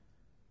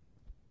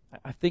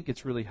 I think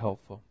it's really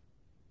helpful.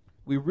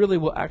 We really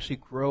will actually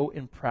grow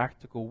in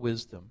practical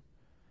wisdom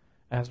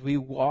as we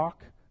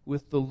walk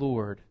with the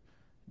Lord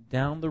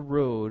down the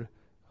road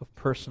of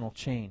personal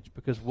change.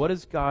 Because what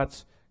is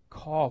God's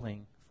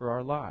calling for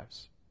our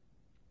lives?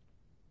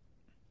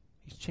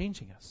 He's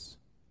changing us.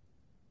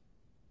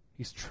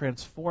 He's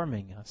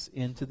transforming us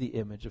into the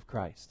image of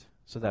Christ.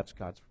 So that's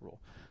God's rule.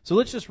 So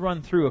let's just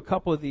run through a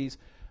couple of these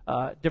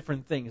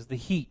different things. The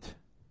heat.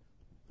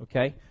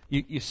 Okay?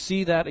 You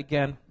see that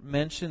again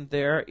mentioned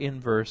there in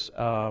verse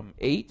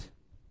 8.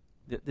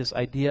 This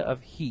idea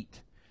of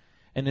heat.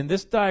 And in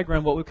this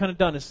diagram, what we've kind of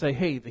done is say,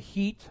 hey, the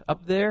heat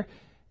up there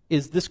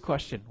is this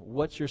question.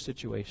 What's your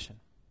situation?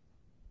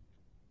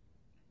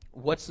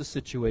 What's the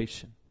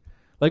situation?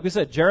 Like we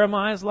said,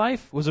 Jeremiah's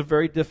life was a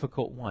very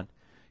difficult one.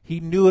 He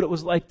knew what it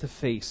was like to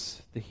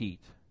face the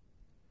heat.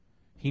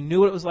 He knew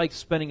what it was like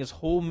spending his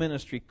whole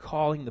ministry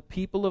calling the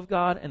people of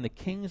God and the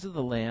kings of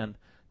the land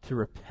to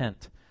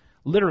repent.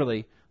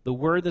 Literally, the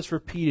word that's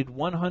repeated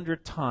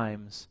 100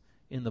 times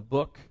in the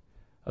book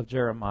of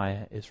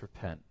Jeremiah is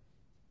repent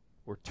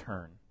or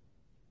turn.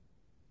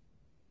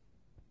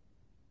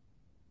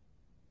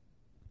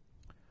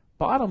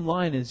 Bottom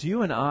line is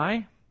you and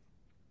I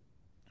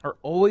are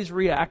always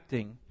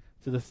reacting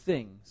to the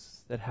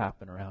things that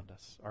happen around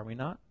us, are we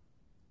not?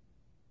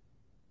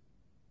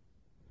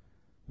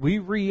 We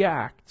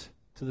react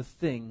to the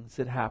things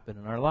that happen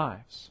in our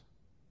lives.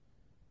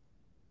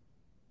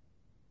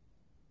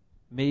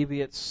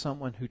 Maybe it's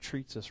someone who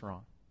treats us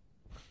wrong.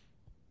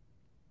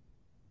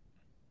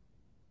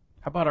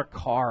 How about our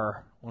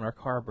car when our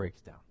car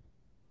breaks down?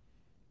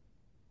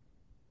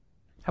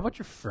 How about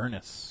your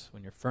furnace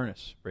when your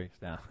furnace breaks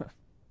down?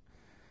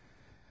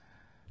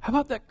 How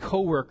about that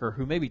coworker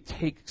who maybe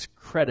takes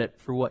credit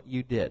for what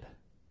you did?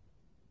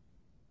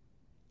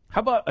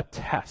 How about a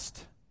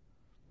test?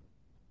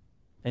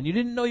 And you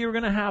didn't know you were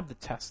going to have the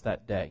test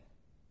that day.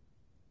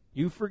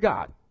 You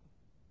forgot.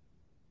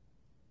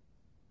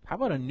 How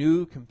about a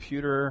new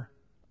computer,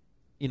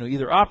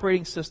 either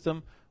operating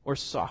system or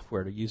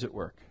software to use at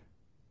work?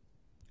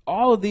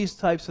 All of these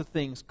types of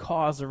things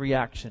cause a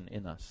reaction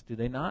in us, do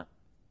they not?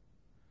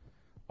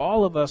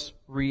 All of us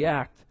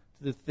react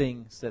to the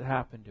things that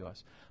happen to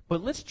us.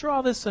 But let's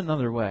draw this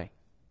another way.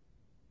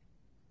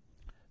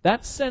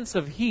 That sense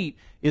of heat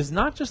is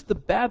not just the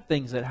bad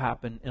things that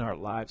happen in our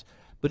lives,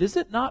 but is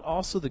it not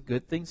also the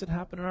good things that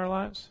happen in our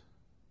lives?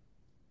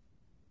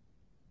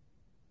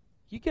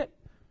 You get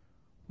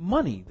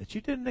money that you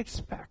didn't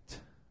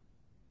expect.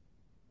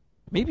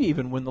 Maybe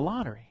even win the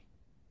lottery.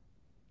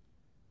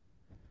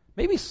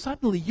 Maybe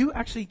suddenly you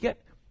actually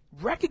get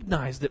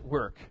recognized at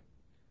work.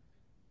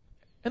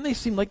 And they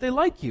seem like they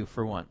like you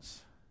for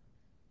once.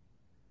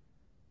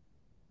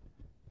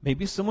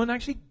 Maybe someone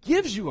actually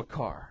gives you a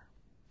car.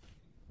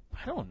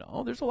 I don't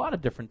know. There's a lot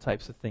of different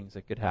types of things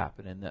that could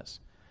happen in this.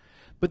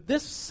 But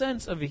this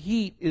sense of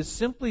heat is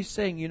simply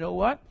saying, you know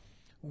what?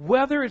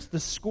 Whether it's the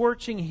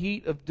scorching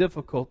heat of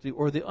difficulty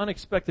or the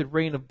unexpected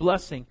rain of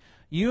blessing,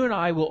 you and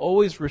I will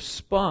always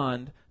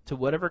respond to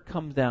whatever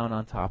comes down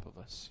on top of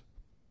us.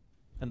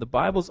 And the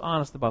Bible's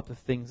honest about the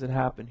things that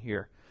happen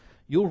here.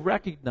 You'll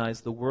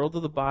recognize the world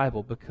of the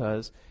Bible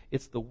because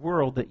it's the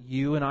world that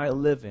you and I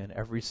live in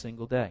every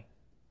single day.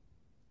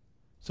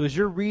 So as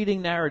you're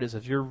reading narratives,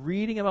 as you're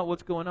reading about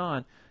what's going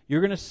on, you're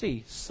going to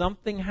see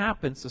something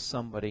happens to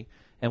somebody,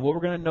 And what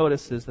we're going to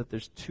notice is that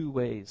there's two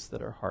ways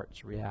that our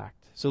hearts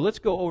react. So let's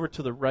go over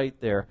to the right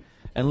there,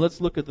 and let's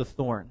look at the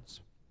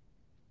thorns.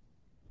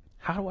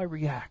 How do I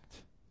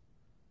react?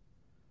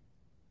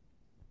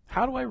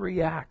 How do I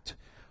react?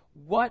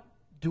 What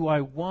do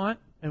I want,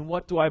 and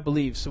what do I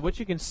believe? So what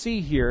you can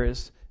see here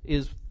is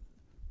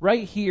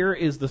right here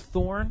is the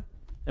thorn,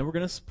 and we're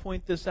going to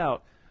point this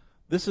out.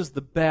 This is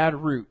the bad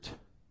root.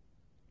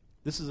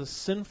 This is a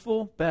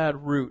sinful,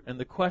 bad root. And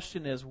the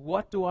question is,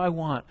 what do I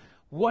want?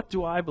 What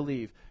do I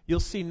believe? You'll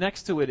see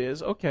next to it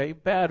is, okay,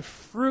 bad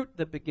fruit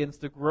that begins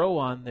to grow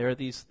on there,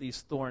 these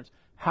thorns.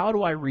 How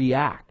do I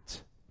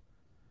react?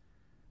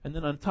 And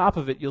then on top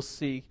of it, you'll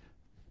see,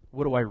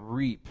 what do I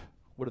reap?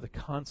 What are the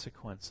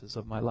consequences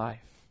of my life?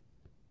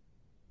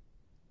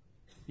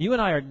 You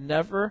and I are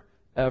never,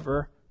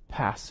 ever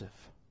passive.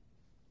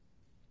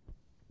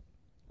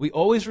 We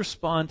always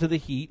respond to the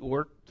heat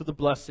or to the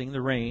blessing,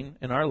 the rain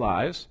in our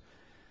lives.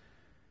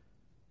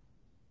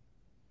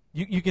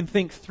 You can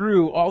think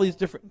through all these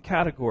different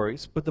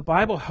categories, but the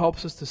Bible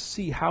helps us to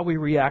see how we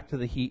react to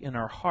the heat in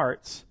our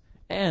hearts,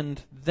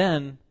 and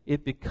then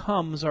it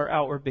becomes our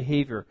outward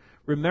behavior.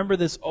 Remember,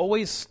 this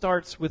always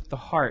starts with the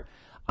heart.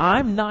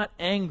 I'm not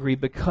angry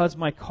because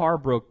my car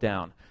broke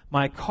down.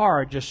 My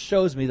car just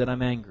shows me that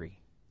I'm angry.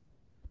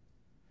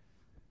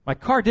 My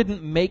car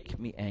didn't make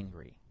me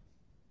angry.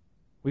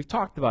 We've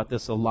talked about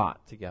this a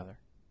lot together.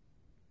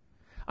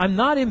 I'm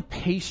not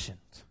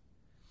impatient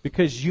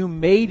because you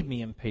made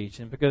me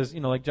impatient. Because,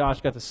 like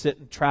Josh got to sit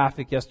in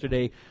traffic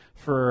yesterday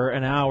for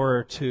an hour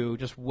or two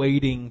just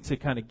waiting to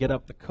kind of get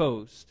up the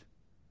coast.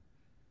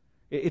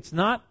 It's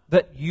not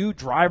that you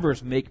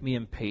drivers make me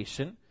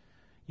impatient.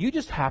 You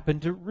just happen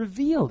to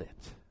reveal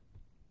it.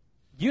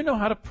 You know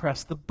how to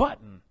press the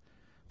button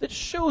that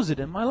shows it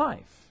in my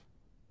life.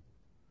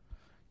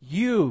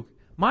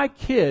 My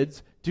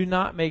kids do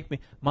not make me,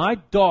 my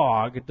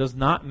dog does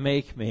not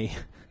make me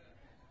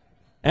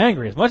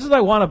angry. As much as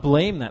I want to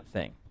blame that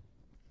thing.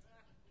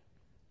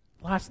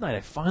 Last night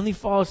I finally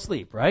fall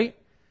asleep, right?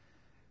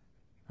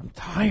 I'm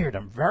tired.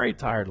 I'm very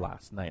tired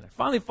last night. I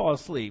finally fall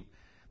asleep.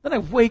 Then I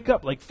wake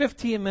up like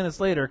 15 minutes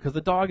later because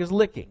the dog is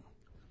licking.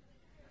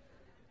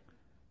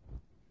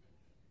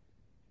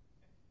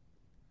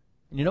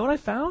 And you know what I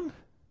found?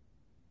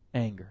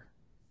 Anger.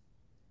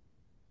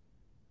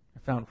 I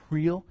found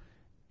real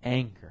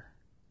anger.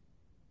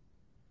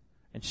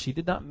 And she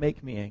did not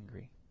make me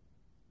angry.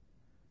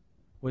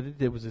 What it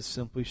did was it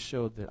simply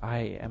showed that I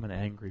am an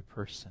angry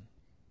person.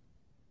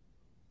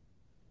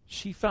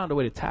 She found a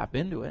way to tap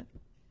into it.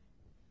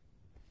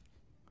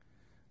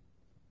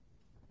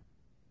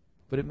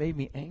 But it made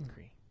me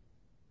angry.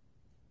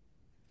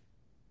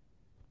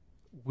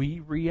 We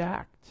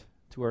react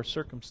to our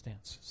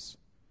circumstances.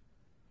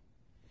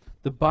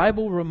 The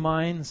Bible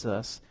reminds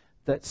us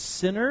that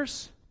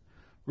sinners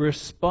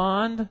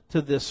respond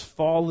to this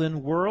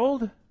fallen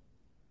world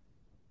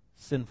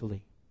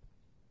sinfully.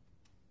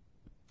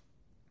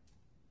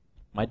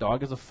 My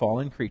dog is a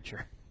fallen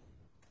creature.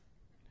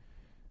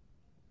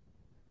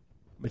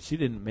 But she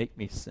didn't make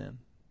me sin.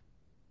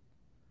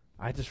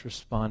 I just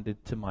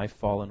responded to my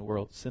fallen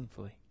world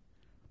sinfully.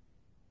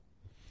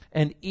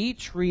 And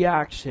each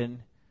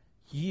reaction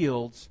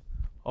yields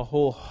a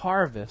whole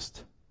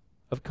harvest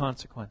of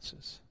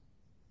consequences.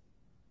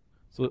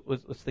 So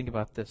let's think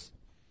about this.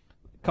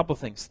 A couple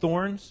things.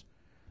 Thorns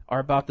are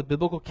about the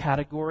biblical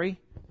category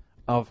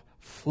of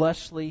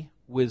fleshly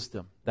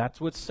wisdom.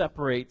 That's what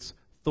separates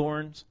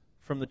thorns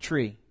from the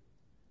tree.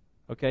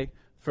 Okay?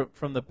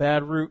 From the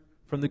bad root,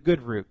 from the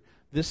good root.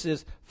 This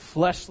is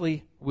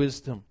fleshly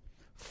wisdom.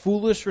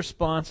 Foolish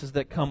responses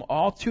that come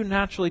all too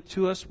naturally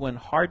to us when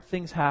hard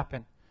things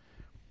happen.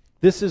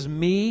 This is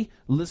me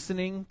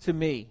listening to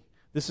me.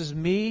 This is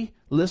me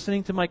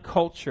listening to my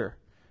culture.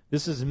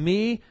 This is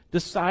me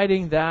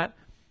deciding that,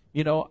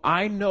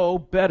 I know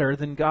better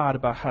than God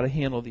about how to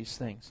handle these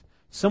things.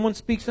 Someone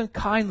speaks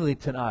unkindly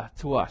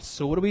to us.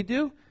 So what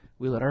do?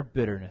 We let our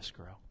bitterness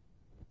grow.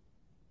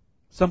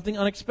 Something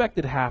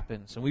unexpected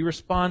happens, and we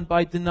respond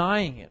by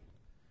denying it,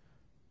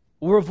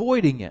 or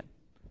avoiding it,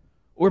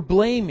 or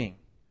blaming,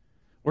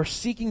 or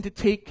seeking to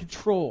take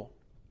control.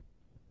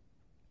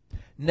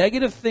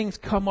 Negative things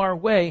come our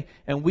way,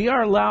 and we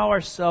allow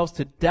ourselves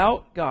to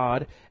doubt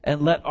God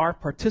and let our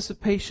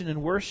participation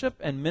in worship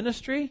and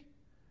ministry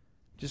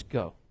just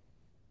go.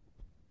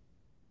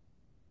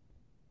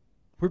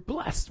 We're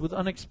blessed with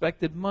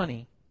unexpected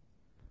money,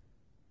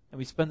 and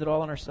we spend it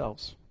all on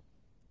ourselves.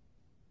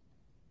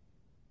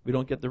 We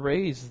don't get the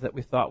raise that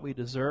we thought we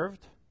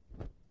deserved,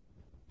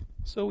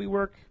 so we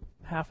work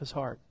half as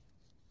hard.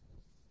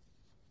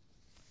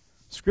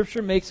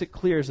 Scripture makes it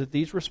clear that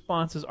these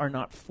responses are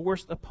not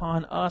forced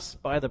upon us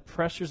by the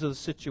pressures of the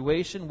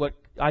situation. What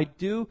I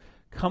do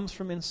comes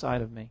from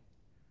inside of me.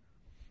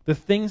 The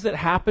things that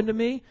happen to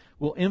me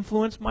will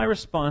influence my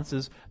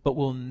responses, but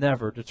will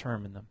never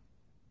determine them.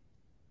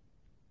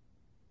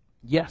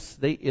 Yes,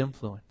 they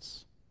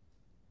influence,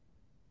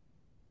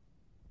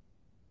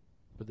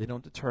 but they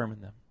don't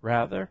determine them.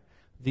 Rather,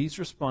 these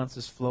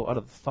responses flow out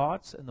of the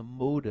thoughts and the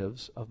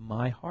motives of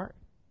my heart.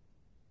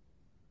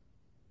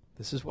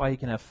 This is why you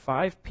can have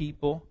 5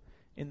 people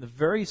in the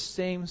very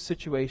same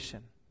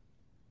situation.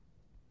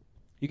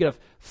 You could have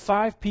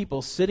 5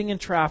 people sitting in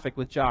traffic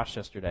with Josh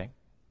yesterday.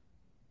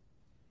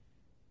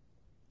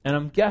 And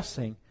I'm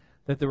guessing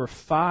that there were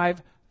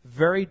 5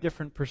 very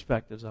different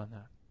perspectives on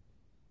that.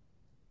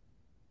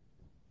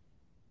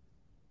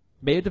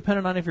 May have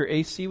depended on if your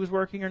AC was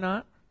working or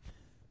not.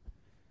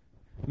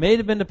 May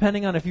have been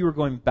depending on if you were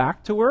going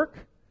back to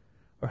work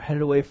or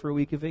headed away for a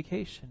week of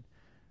vacation.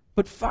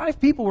 But 5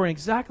 people were in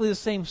exactly the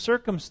same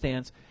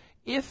circumstance.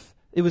 If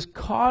it was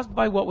caused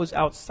by what was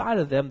outside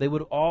of them, they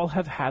would all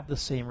have had the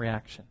same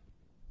reaction.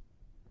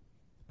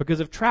 Because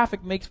if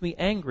traffic makes me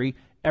angry,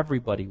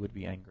 everybody would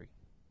be angry.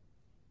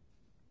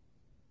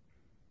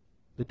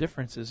 The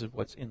difference is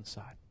what's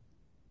inside.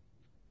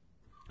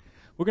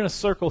 We're going to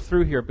circle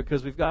through here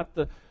because we've got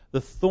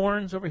the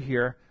thorns over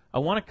here. I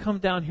want to come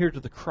down here to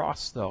the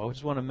cross, though. I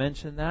just want to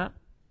mention that.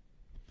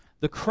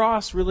 The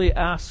cross really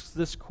asks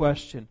this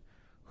question: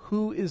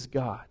 who is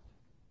God?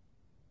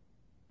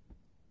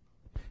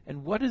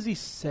 And what does he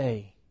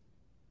say?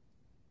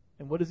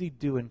 And what does he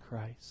do in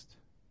Christ?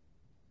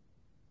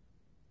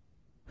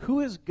 Who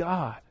is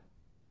God?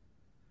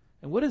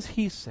 And what does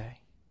he say?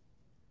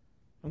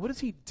 And what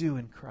does he do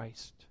in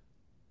Christ?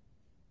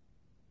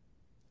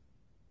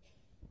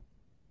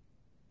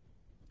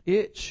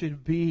 It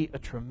should be a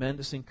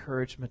tremendous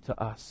encouragement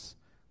to us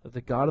that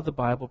the God of the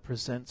Bible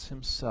presents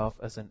himself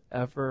as an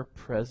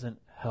ever-present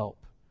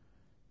help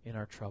in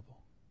our trouble.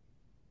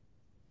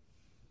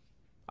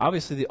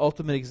 Obviously, the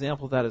ultimate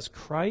example of that is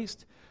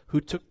Christ,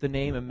 who took the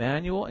name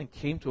Emmanuel and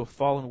came to a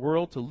fallen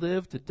world to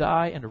live, to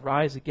die, and to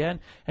rise again.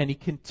 And he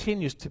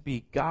continues to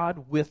be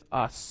God with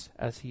us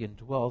as he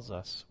indwells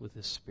us with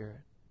his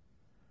Spirit.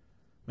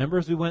 Remember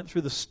as we went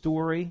through the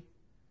story,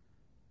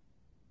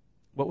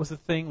 what was the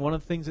thing? One of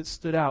the things that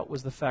stood out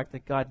was the fact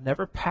that God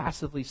never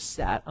passively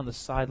sat on the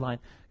sideline.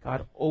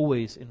 God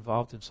always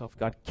involved himself.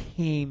 God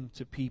came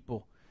to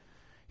people.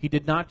 He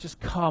did not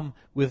just come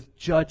with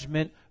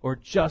judgment or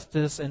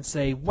justice and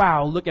say,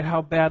 wow, look at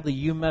how badly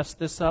you messed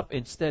this up.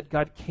 Instead,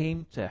 God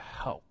came to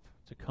help,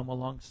 to come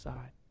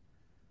alongside.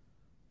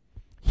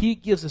 He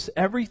gives us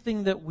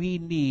everything that we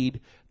need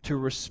to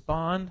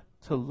respond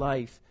to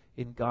life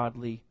in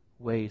godly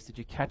ways. Did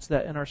you catch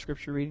that in our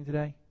scripture reading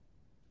today?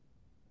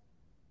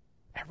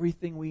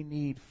 Everything we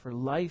need for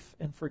life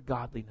and for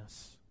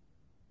godliness.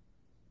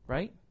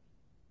 Right?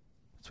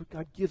 That's what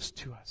God gives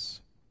to us.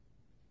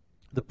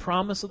 The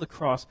promise of the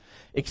cross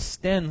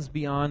extends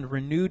beyond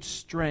renewed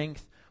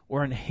strength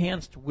or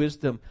enhanced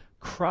wisdom.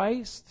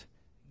 Christ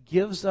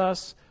gives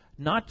us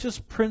not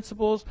just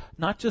principles,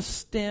 not just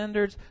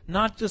standards,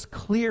 not just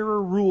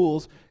clearer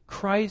rules.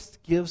 Christ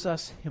gives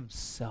us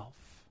himself.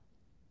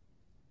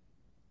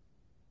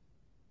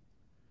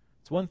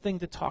 It's one thing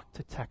to talk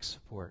to tech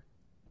support.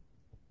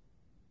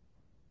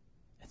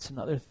 It's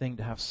another thing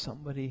to have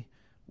somebody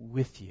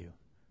with you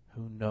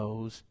who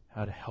knows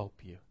how to help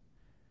you,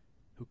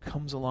 who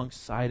comes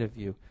alongside of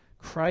you.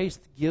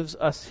 Christ gives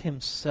us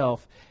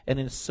himself, and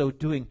in so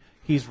doing,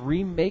 he's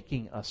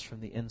remaking us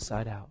from the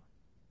inside out.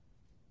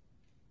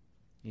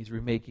 He's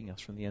remaking us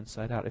from the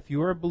inside out. If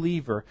you are a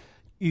believer,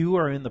 you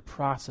are in the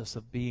process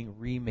of being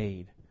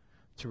remade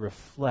to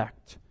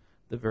reflect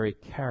the very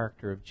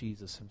character of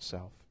Jesus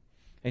himself.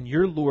 And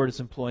your Lord is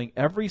employing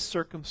every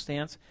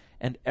circumstance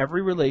and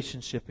every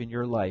relationship in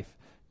your life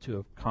to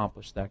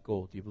accomplish that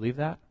goal. Do you believe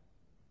that?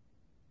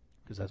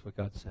 Because that's what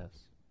God says.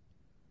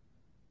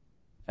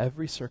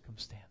 Every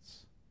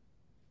circumstance.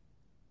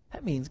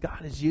 That means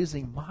God is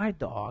using my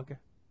dog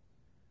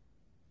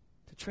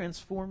to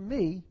transform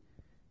me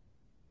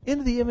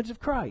into the image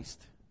of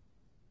Christ.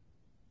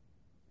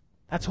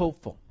 That's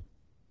hopeful.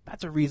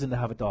 That's a reason to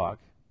have a dog.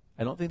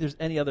 I don't think there's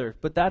any other,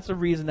 but that's a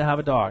reason to have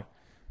a dog.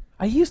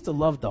 I used to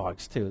love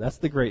dogs too. That's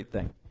the great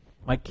thing.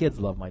 My kids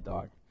love my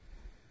dog.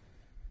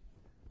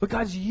 But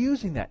God's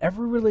using that.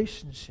 Every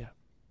relationship.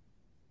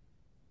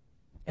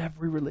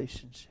 Every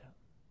relationship.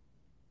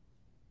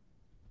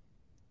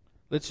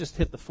 Let's just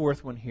hit the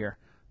fourth one here.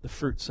 The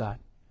fruit side.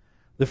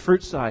 The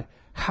fruit side.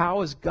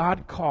 How is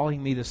God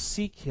calling me to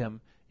seek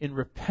him in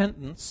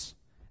repentance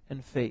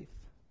and faith?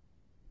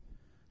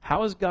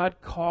 How is God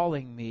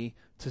calling me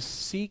to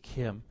seek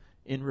him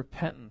in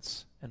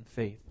repentance and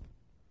faith?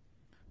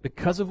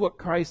 Because of what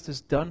Christ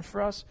has done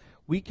for us,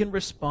 we can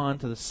respond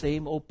to the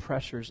same old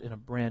pressures in a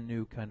brand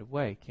new kind of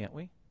way, can't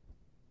we?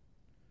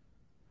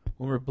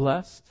 When we're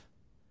blessed,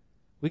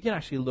 we can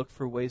actually look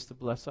for ways to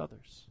bless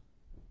others.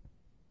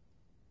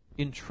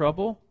 In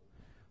trouble,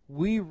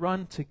 we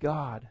run to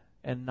God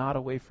and not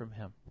away from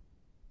him.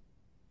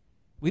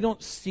 We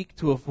don't seek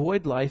to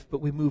avoid life,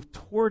 but we move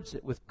towards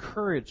it with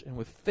courage and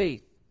with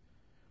faith.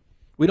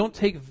 We don't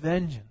take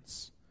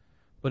vengeance,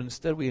 but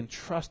instead we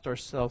entrust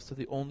ourselves to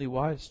the only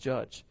wise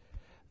judge.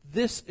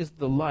 This is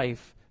the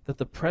life that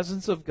the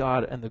presence of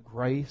God and the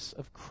grace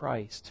of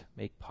Christ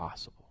make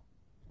possible.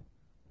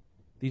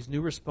 These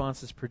new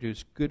responses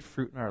produce good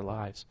fruit in our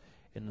lives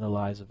and in the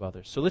lives of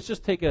others. So let's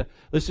just take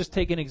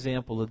an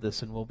example of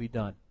this and we'll be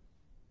done.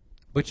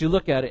 But you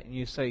look at it and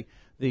you say,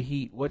 the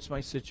heat, what's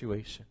my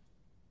situation?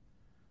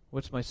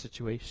 What's my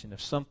situation?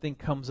 If something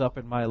comes up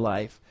in my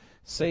life,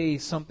 say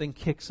something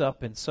kicks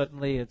up and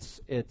suddenly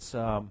it's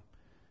a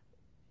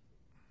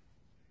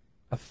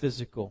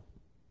physical.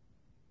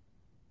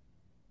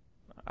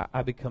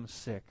 I become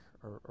sick,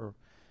 or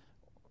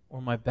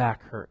my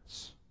back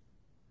hurts,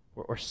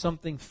 or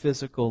something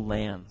physical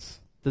lands.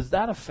 Does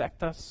that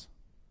affect us?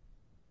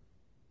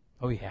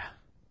 Oh yeah.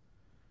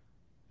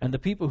 And the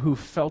people who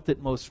felt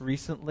it most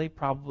recently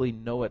probably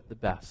know it the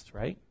best,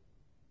 right?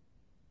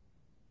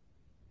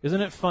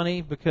 Isn't it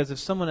funny? Because if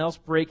someone else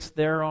breaks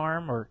their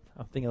arm, or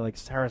I'm thinking like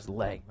Sarah's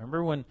leg.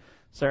 Remember when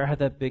Sarah had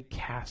that big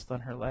cast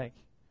on her leg?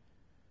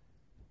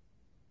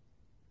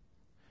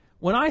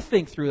 When I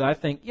think through that, I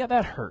think, yeah,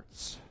 that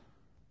hurts.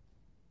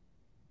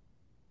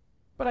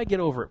 But I get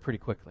over it pretty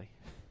quickly.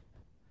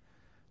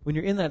 When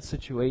you're in that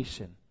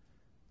situation,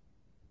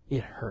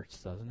 it hurts,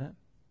 doesn't it?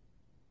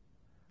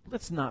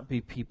 Let's not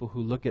be people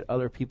who look at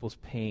other people's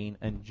pain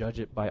and judge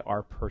it by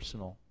our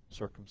personal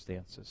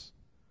circumstances.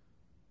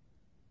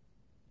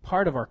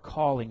 Part of our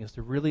calling is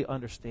to really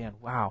understand,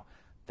 wow,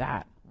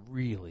 that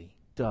really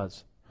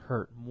does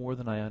hurt more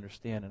than I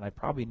understand, and I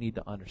probably need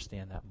to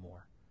understand that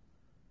more.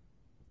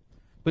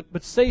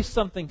 But say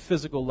something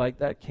physical like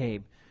that,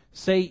 Cabe.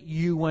 Say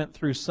you went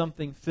through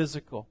something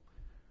physical.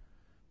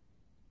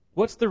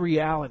 What's the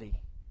reality?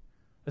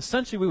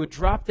 Essentially, we would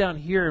drop down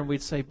here and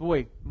we'd say,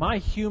 boy, my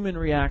human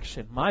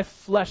reaction, my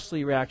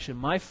fleshly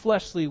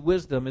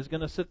wisdom is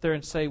going to sit there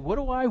and say, what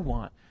do I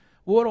want?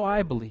 What do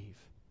I believe?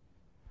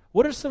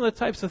 What are some of the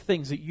types of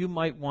things that you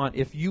might want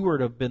if you were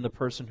to have been the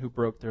person who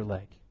broke their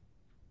leg?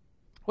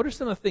 What are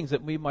some of the things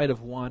that we might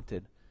have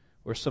wanted,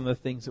 or some of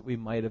the things that we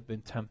might have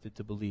been tempted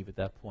to believe at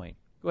that point?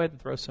 Go ahead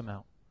and throw some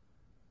out.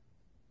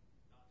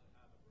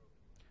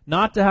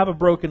 Not to have a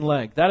broken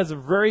leg. That is a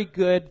very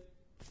good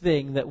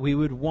thing that we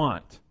would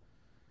want.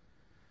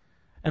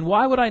 And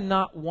why would I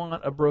not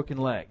want a broken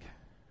leg?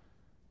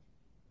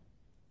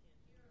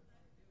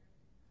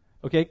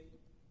 Okay,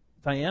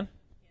 Diane?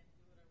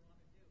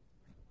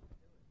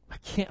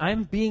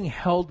 I'm being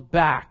held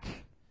back.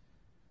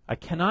 I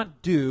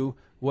cannot do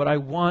what I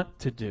want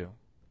to do.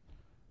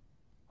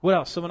 What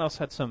else? Someone else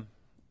had some.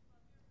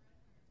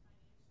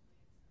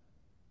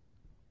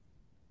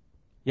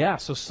 Yeah,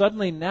 so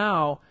suddenly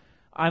now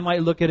I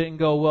might look at it and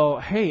go, well,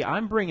 hey,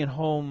 I'm bringing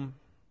home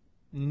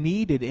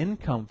needed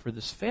income for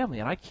this family,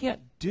 and I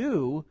can't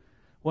do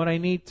what I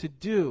need to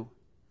do.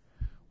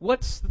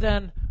 What's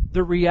then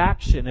the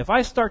reaction? If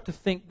I start to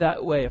think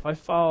that way, if I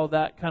follow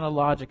that kind of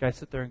logic, I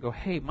sit there and go,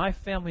 hey, my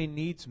family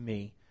needs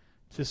me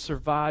to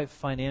survive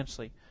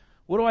financially.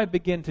 What do I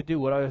begin to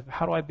do?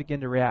 How do I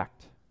begin to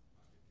react?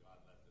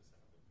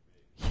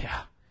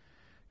 Yeah.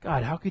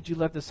 God, how could you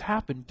let this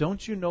happen?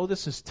 Don't you know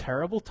this is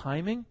terrible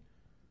timing?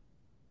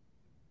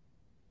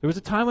 There was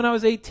a time when I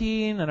was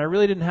 18 and I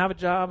really didn't have a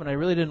job and I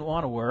really didn't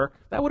want to work.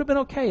 That would have been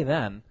okay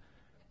then.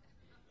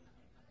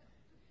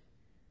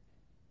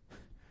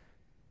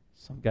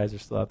 Some guys are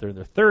still out there in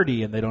their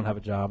 30 and they don't have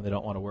a job and they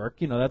don't want to work.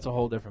 You know, that's a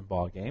whole different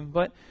ballgame.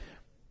 But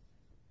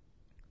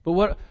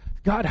what,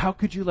 God, how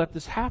could you let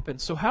this happen?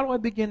 So how do I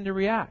begin to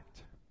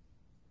react?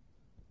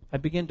 I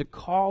begin to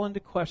call into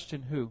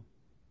question who?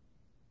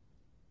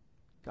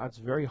 God's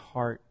very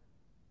heart.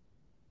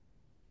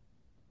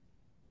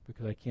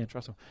 Because I can't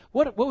trust him.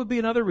 What would be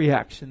another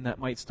reaction that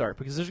might start?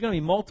 Because there's going to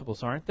be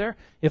multiples, aren't there?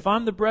 If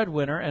I'm the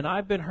breadwinner and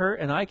I've been hurt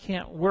and I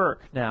can't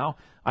work now,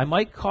 I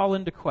might call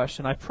into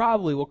question, I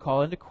probably will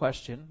call into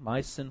question,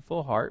 my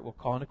sinful heart will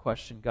call into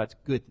question God's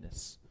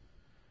goodness.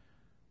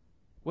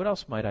 What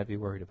else might I be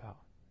worried about?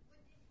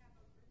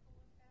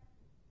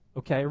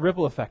 Okay, a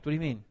ripple effect. What do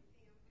you mean?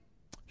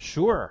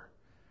 Sure.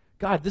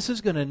 God, this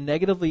is going to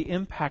negatively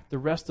impact the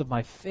rest of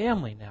my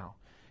family now.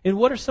 And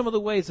what are some of the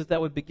ways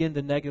that would begin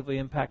to negatively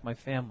impact my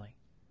family?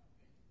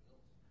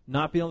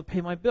 Not being able to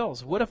pay my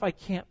bills. What if I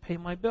can't pay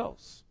my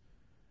bills?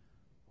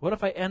 What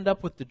if I end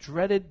up with the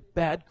dreaded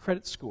bad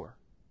credit score?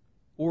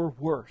 Or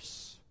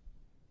worse?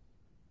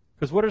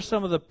 Because what are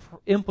some of the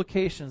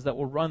implications that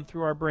will run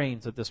through our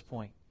brains at this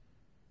point?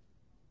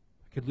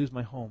 I could lose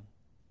my home.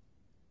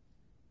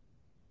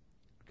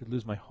 I could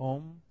lose my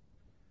home.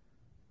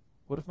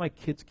 What if my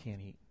kids can't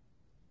eat?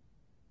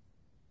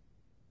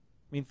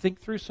 I mean,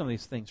 think through some of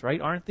these things, right?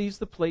 Aren't these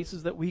the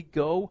places that we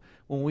go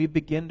when we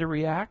begin to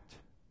react?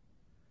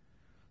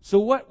 So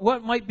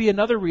what might be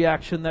another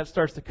reaction that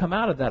starts to come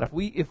out of that?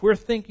 If we're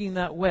thinking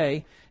that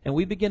way and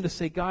we begin to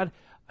say, God,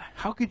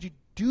 how could you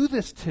do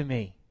this to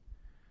me?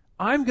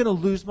 I'm going to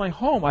lose my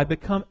home. I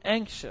become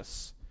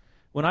anxious.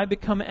 When I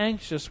become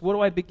anxious, what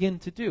do I begin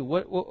to do?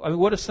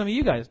 What do some of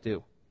you guys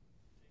do?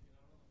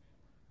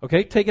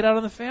 Okay, take it out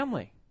on the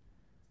family.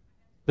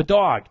 The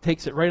dog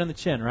takes it right on the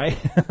chin, right?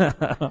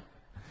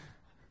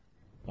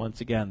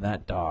 Once again,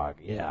 that dog,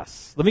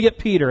 yes. Let me get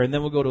Peter, and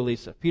then we'll go to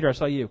Lisa. Peter, I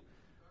saw you.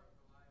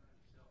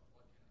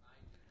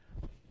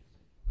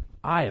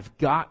 I have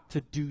got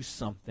to do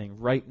something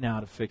right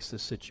now to fix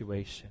this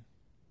situation.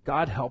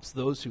 God helps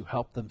those who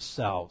help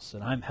themselves,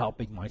 and I'm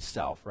helping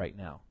myself right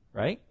now,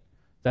 right?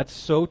 That's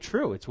so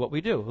true. It's what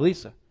we do.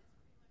 Lisa.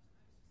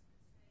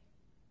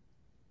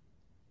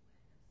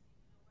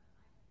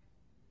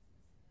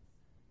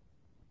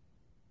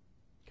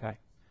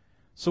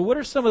 So what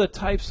are some of the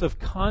types of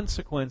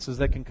consequences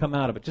that can come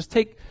out of it? Just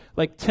take,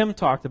 like Tim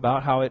talked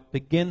about, how it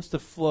begins to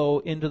flow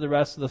into the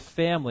rest of the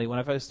family.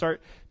 If I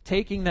start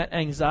taking that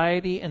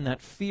anxiety and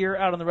that fear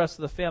out on the rest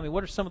of the family,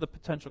 what are some of the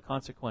potential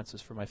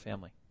consequences for my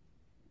family?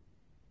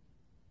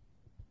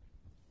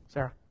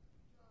 Sarah?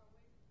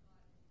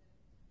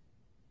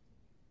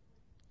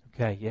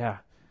 Okay, yeah.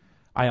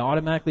 I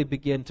automatically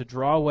begin to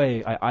draw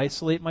away. I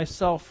isolate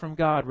myself from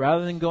God.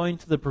 Rather than going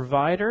to the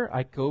provider,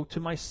 I go to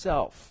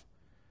myself.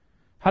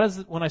 How does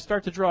it, when I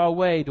start to draw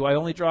away, do I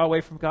only draw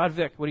away from God?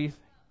 Vic, what do you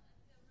think?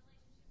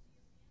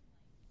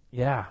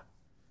 Yeah.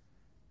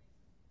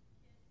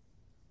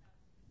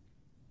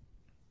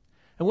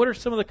 And what are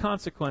some of the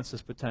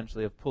consequences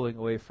potentially of pulling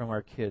away from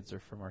our kids or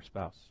from our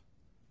spouse?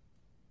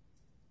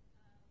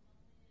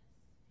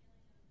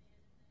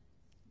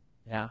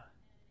 Yeah.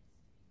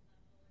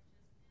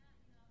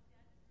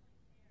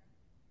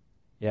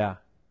 Yeah.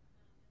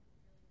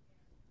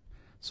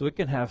 So it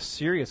can have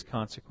serious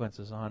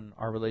consequences on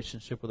our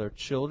relationship with our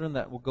children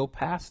that will go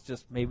past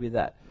just maybe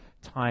that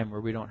time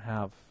where we don't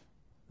have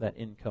that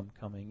income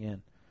coming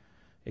in.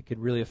 It could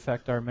really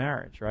affect our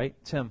marriage, right?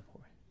 Tim?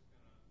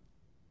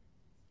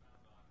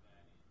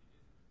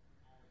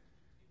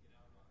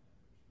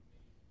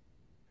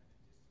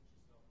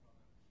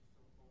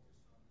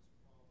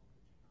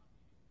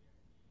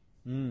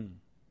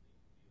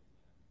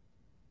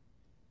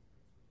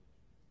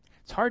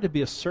 It's hard to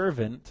be a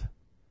servant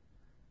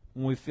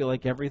when we feel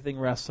like everything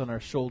rests on our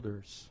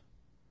shoulders.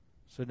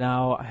 So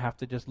now I have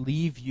to just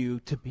leave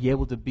you to be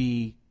able to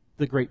be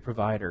the great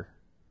provider.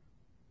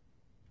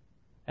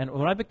 And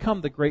when I become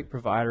the great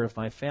provider of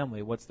my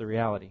family, what's the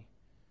reality?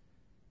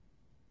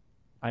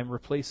 I'm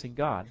replacing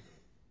God.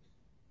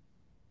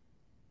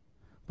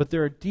 But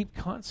there are deep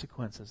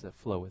consequences that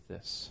flow with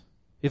this.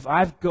 If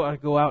I've got to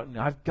go out and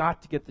I've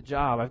got to get the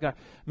job,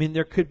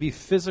 there could be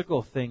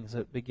physical things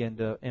that begin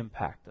to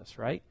impact us,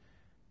 right?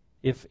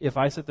 If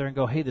I sit there and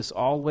go, hey, this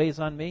all weighs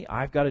on me,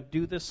 I've got to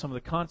do this, some of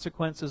the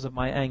consequences of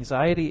my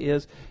anxiety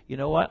is, you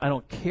know what, I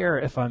don't care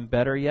if I'm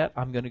better yet,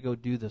 I'm going to go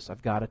do this.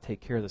 I've got to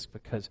take care of this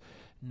because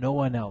no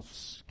one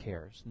else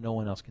cares. No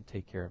one else can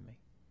take care of me.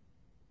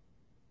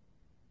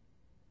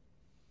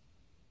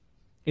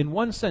 In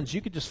one sense,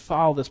 you could just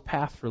follow this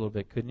path for a little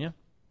bit, couldn't you?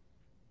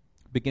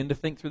 Begin to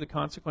think through the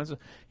consequences.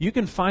 You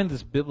can find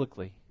this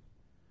biblically.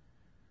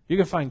 You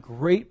can find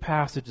great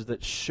passages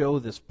that show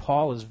this.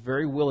 Paul is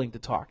very willing to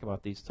talk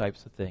about these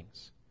types of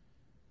things.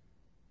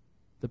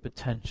 The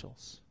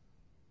potentials.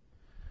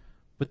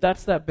 But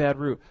that's that bad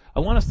root. I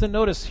want us to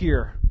notice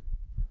here,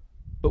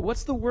 but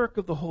what's the work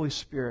of the Holy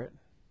Spirit?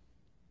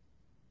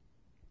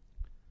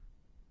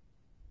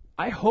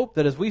 I hope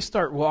that as we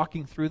start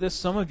walking through this,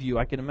 some of you,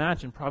 I can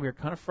imagine, probably are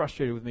kind of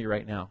frustrated with me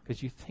right now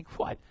because you think,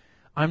 what?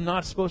 I'm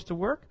not supposed to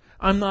work?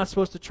 I'm not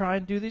supposed to try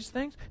and do these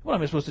things? What,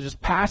 am I supposed to just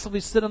passively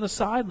sit on the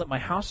side and let my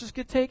house just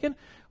get taken?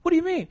 What do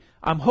you mean?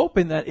 I'm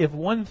hoping that if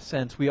one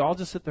sense we all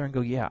just sit there and go,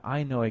 yeah,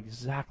 I know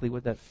exactly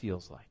what that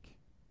feels like.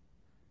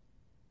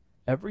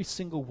 Every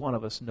single one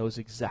of us knows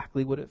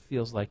exactly what it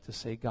feels like to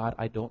say, God,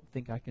 I don't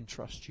think I can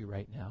trust you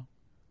right now.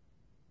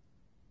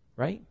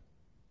 Right?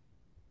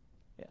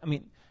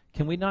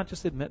 Can we not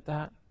just admit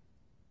that?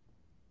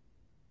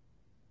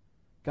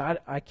 God,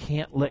 I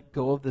can't let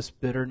go of this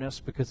bitterness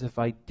because if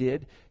I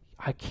did,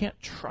 I can't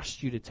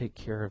trust you to take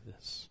care of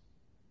this.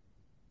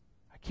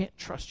 I can't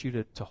trust you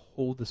to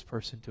hold this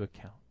person to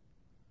account.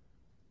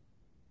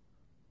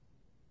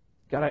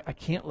 God, I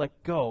can't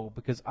let go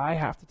because I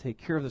have to take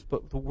care of this.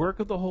 But the work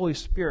of the Holy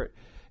Spirit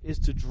is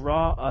to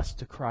draw us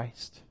to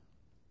Christ.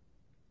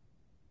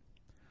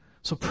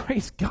 So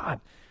praise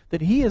God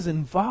that He is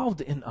involved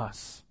in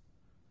us.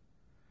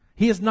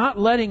 He is not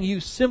letting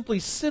you simply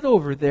sit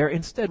over there.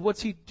 Instead,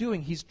 what's He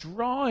doing? He's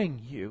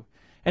drawing you.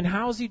 And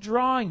how's He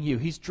drawing you?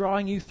 He's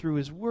drawing you through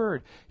His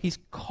Word. He's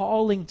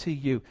calling to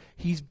you.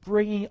 He's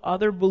bringing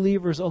other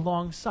believers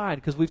alongside.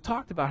 Because we've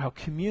talked about how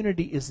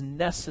community is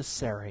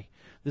necessary.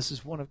 This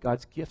is one of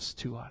God's gifts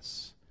to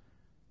us.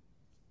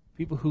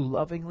 People who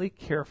lovingly,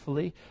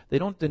 carefully, they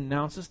don't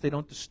denounce us, they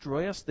don't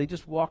destroy us, they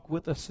just walk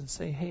with us and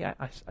say, hey, I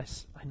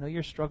know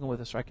you're struggling with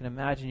this, or I can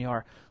imagine you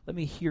are. Let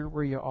me hear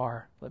where you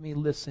are. Let me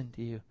listen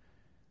to you.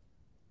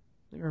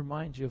 Let me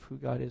remind you of who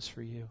God is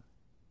for you.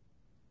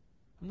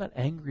 I'm not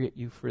angry at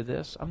you for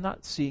this. I'm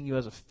not seeing you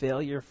as a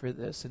failure for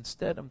this.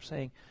 Instead, I'm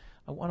saying,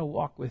 I want to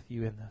walk with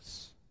you in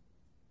this.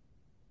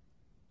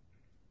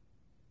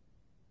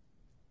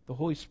 The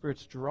Holy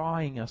Spirit's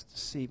drawing us to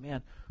see,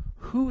 man,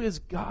 who is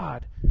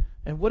God?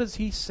 And what does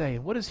He say?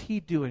 And what does He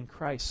do in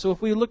Christ? So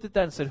if we looked at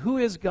that and said, who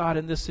is God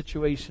in this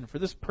situation? For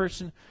this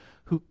person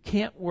who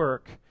can't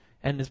work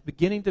and is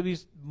beginning to be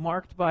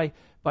marked by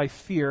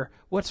fear,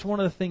 what's one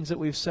of the things that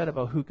we've said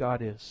about who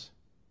God is?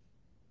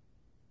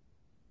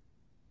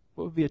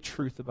 What would be a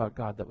truth about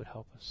God that would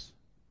help us?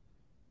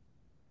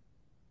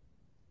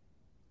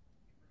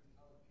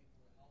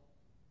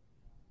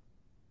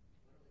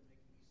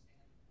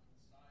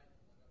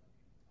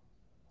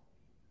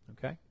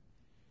 Okay?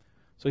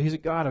 So He's a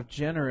God of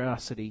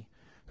generosity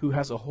who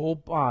has a whole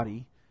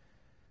body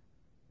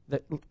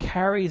that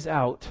carries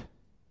out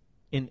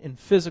in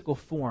physical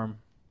form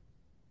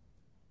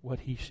what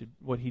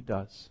he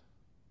does.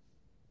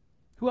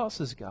 Who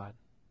else is God?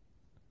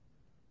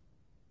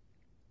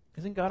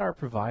 Isn't God our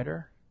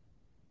provider?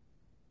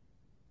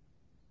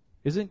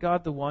 Isn't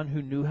God the one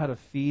who knew how to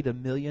feed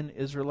 1 million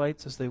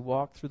Israelites as they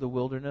walked through the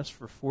wilderness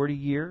for 40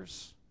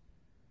 years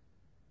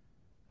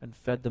and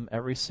fed them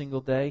every single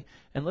day?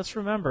 And let's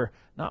remember,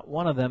 not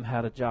one of them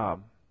had a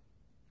job.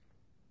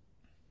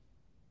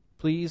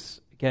 Please,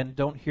 again,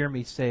 don't hear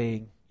me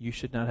saying you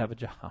should not have a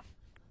job.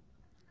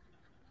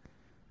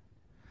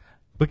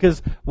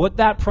 Because what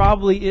that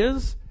probably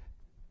is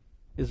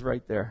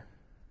right there.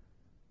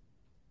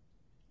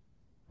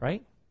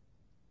 Right?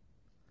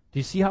 Do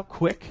you see how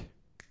quick?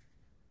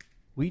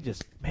 We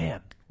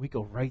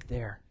go right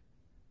there.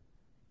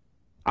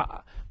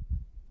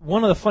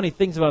 One of the funny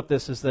things about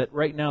this is that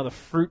right now the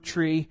fruit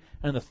tree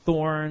and the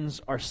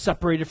thorns are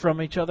separated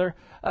from each other.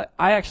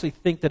 I actually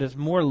think that it's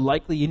more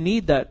likely, you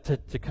need that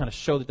to kind of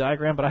show the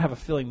diagram, but I have a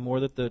feeling more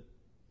that the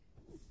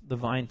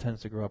vine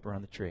tends to grow up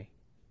around the tree.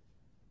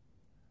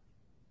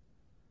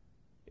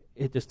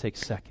 It just takes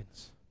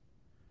seconds.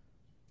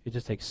 It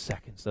just takes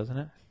seconds, doesn't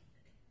it?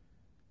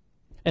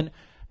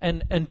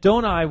 And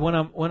don't I, when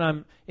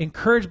I'm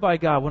encouraged by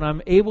God, when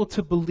I'm able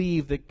to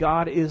believe that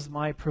God is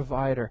my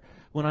provider,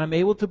 when I'm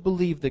able to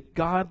believe that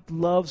God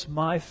loves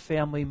my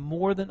family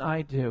more than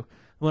I do,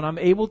 when I'm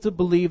able to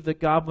believe that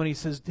God, when He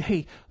says,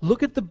 hey,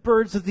 look at the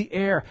birds of the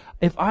air,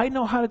 if I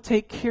know how to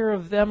take care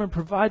of them and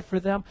provide for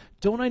them,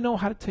 don't I know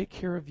how to take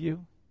care of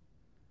you?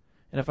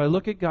 And if I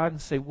look at God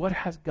and say, what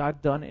has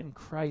God done in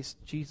Christ?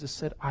 Jesus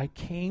said, I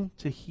came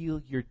to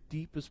heal your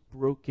deepest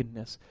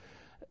brokenness.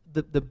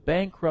 The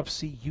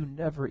bankruptcy you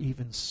never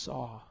even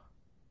saw.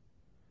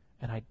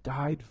 And I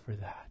died for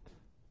that.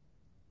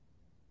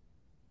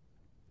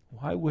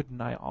 Why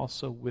wouldn't I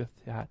also with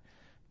that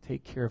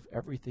take care of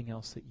everything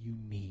else that you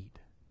need?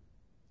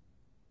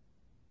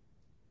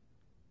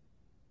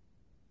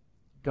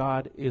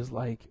 God is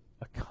like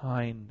a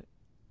kind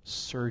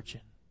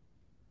surgeon.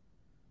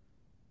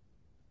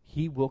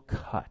 He will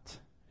cut,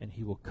 and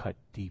He will cut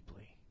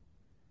deeply.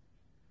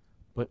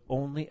 But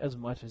only as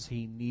much as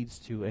He needs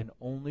to, and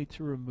only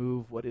to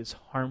remove what is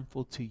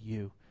harmful to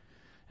you.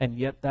 And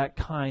yet that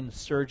kind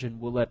surgeon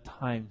will at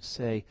times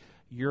say,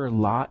 your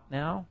lot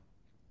now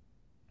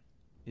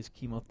is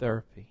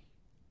chemotherapy.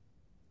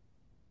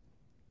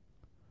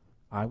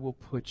 I will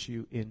put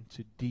you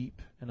into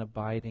deep and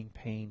abiding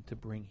pain to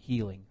bring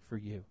healing for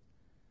you.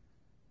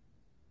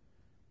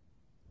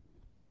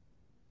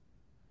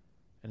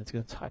 And it's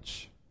going to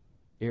touch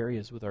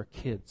areas with our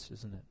kids,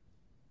 isn't it?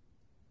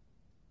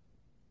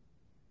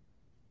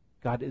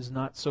 God is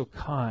not so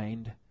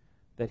kind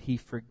that He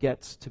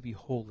forgets to be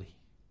holy.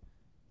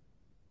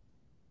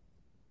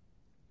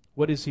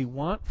 What does He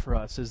want for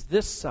us is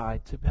this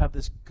side, to have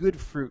this good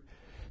fruit,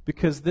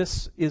 because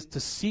this is to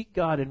seek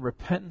God in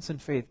repentance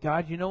and faith.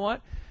 God, you know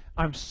what?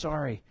 I'm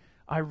sorry.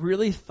 I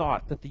really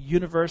thought that the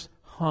universe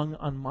hung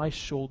on my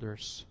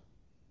shoulders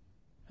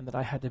and that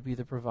I had to be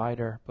the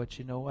provider, but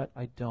you know what?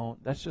 I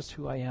don't. That's just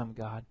who I am,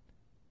 God.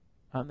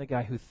 I'm the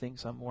guy who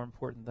thinks I'm more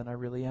important than I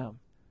really am.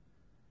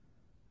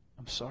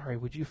 I'm sorry.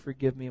 Would you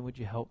forgive me and would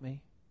you help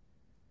me?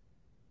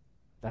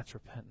 That's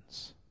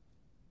repentance.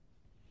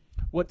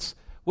 What's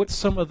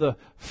some of the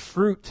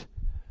fruit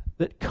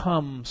that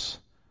comes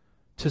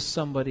to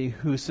somebody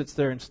who sits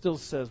there and still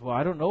says, well,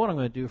 I don't know what I'm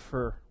going to do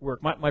for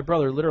work. My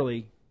brother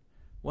literally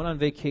went on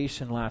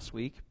vacation last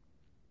week,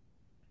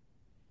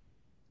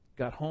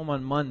 got home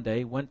on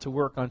Monday, went to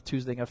work on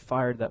Tuesday, got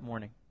fired that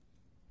morning.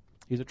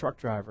 He's a truck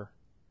driver.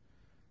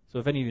 So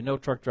if any of you know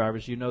truck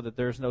drivers, you know that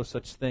there's no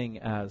such thing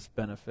as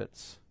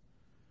benefits.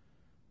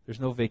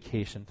 There's no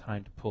vacation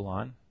time to pull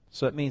on.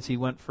 So that means he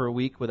went for a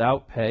week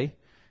without pay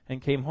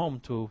and came home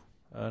to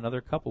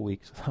another couple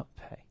weeks without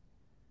pay.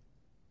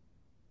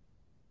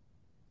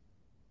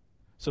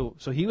 So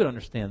he would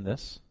understand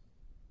this.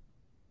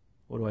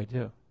 What do I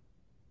do?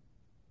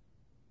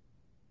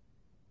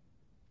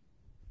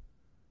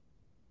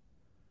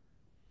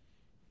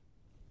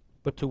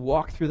 But to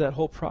walk through that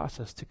whole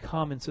process, to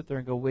come and sit there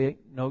and go, wait,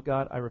 no,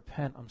 God, I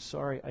repent. I'm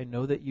sorry. I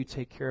know that you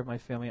take care of my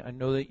family. I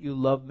know that you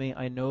love me.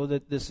 I know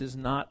that this is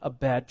not a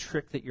bad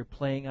trick that you're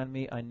playing on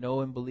me. I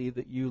know and believe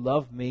that you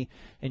love me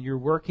and you're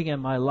working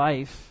in my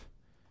life.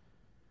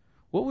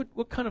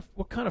 What kind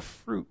of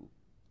fruit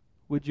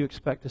would you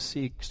expect to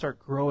see start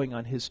growing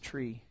on His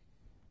tree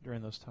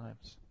during those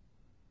times?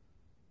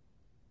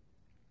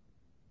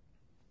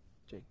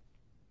 Jake?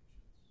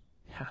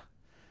 Yeah.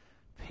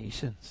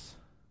 Patience.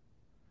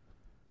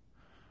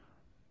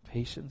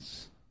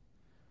 Patience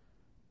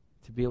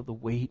to be able to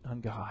wait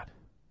on God.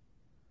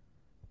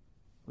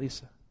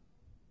 Lisa,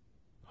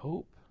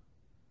 hope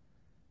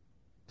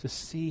to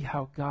see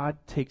how God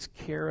takes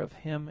care of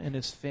him and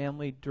his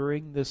family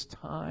during this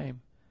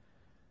time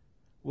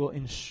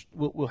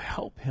will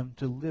help him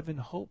to live in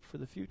hope for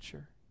the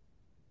future.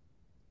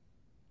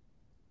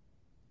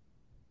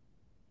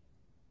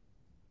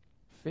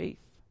 Faith.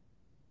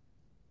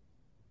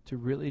 To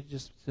really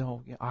just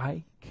know,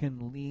 I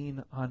can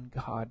lean on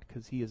God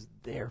because He is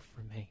there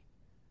for me.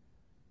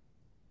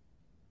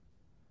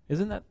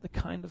 Isn't that the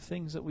kind of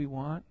things that we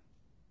want?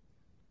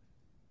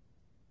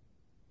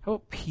 How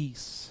about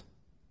peace?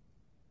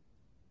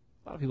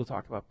 A lot of people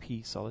talk about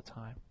peace all the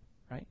time,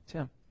 right?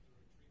 Tim?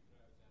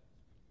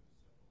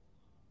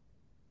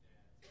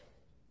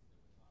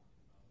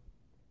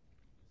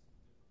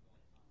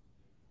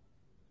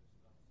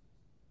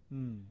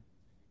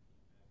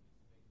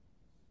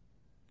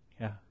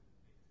 Yeah.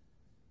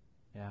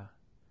 Yeah.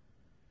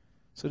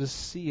 So to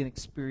see and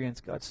experience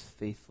God's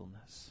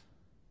faithfulness,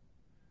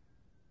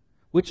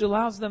 which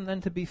allows them then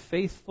to be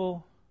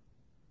faithful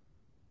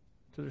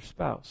to their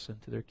spouse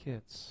and to their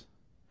kids.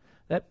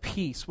 That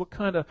peace, what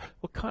kind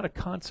of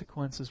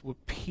consequences will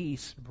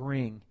peace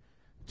bring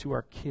to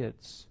our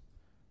kids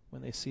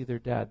when they see their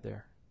dad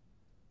there?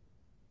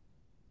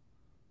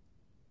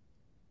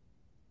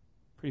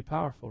 Pretty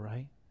powerful,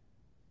 right?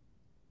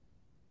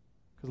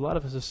 Because a lot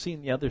of us have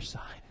seen the other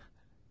side.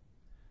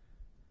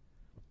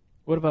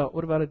 What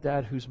about a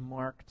dad who's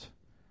marked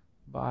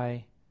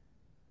by,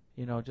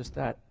 just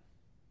that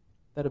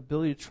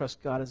ability to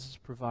trust God as his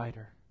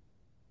provider?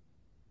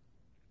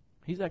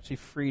 He's actually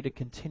free to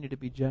continue to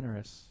be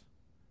generous.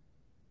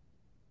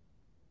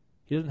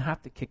 He doesn't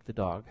have to kick the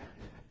dog.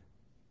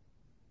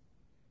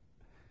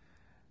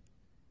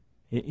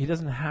 He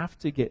doesn't have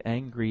to get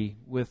angry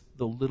with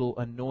the little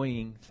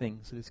annoying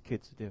things that his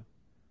kids do.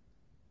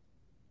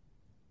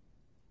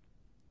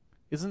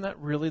 Isn't that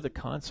really the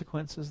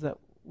consequences that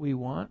we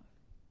want?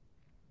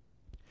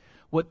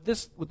 What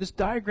this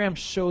diagram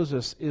shows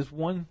us is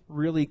one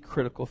really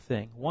critical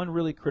thing. One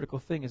really critical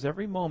thing is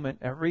every moment,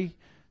 every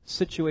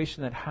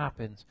situation that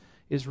happens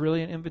is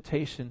really an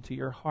invitation to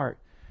your heart.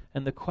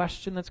 And the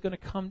question that's going to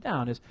come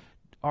down is,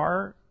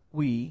 are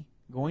we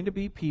going to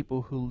be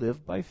people who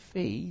live by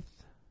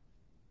faith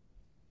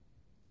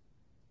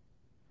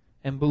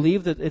and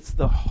believe that it's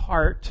the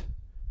heart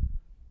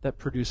that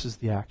produces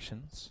the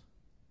actions?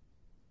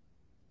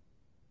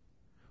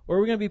 Or are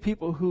we going to be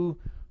people who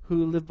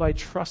live by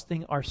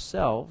trusting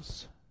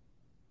ourselves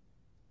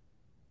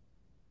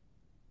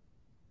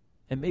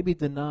and maybe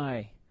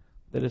deny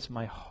that it's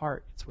my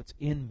heart, it's what's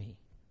in me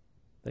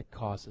that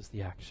causes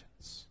the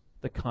actions,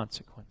 the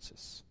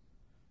consequences?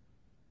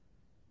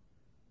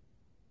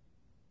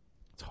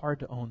 It's hard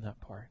to own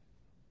that part.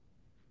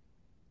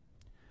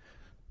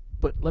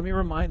 But let me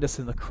remind us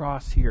in the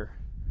cross here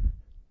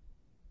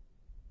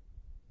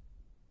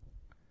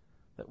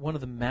that one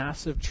of the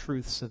massive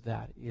truths of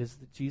that is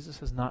that Jesus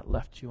has not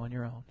left you on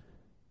your own.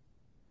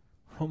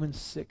 Romans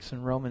 6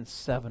 and Romans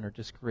 7 are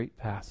just great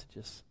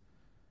passages.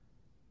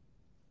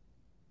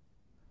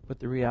 But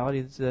the reality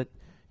is that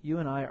you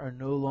and I are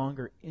no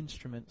longer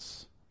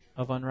instruments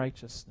of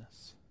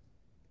unrighteousness.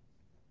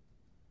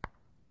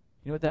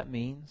 You know what that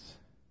means?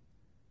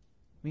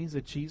 It means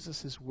that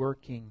Jesus is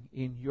working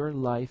in your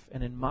life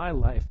and in my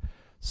life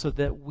so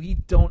that we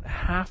don't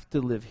have to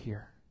live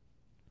here.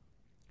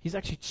 He's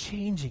actually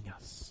changing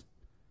us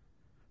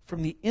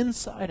from the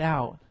inside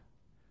out,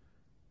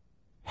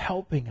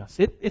 helping us.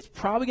 It's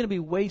probably going to be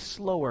way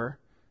slower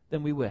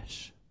than we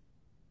wish.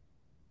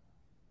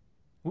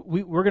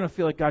 We're going to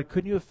feel like, God,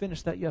 couldn't you have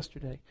finished that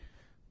yesterday?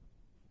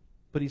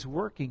 But He's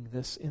working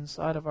this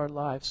inside of our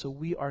lives so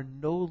we are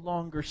no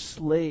longer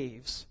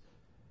slaves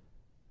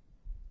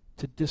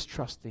to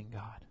distrusting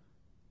God.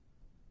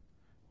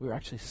 We're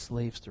actually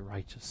slaves to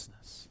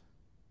righteousness.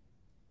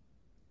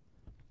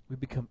 We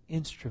become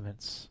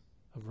instruments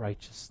of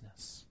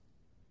righteousness.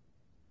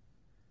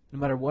 No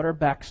matter what our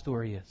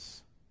backstory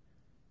is,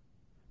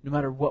 no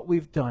matter what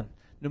we've done,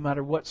 no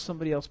matter what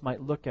somebody else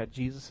might look at,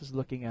 Jesus is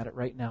looking at it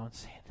right now and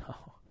saying, no,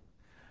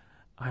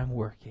 I'm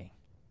working.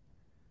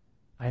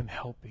 I'm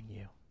helping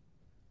you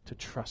to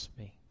trust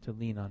me, to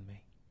lean on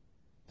me,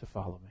 to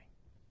follow me.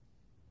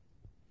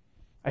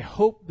 I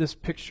hope this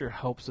picture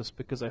helps us,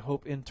 because I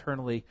hope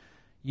internally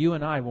you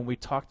and I, when we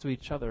talk to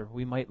each other,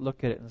 we might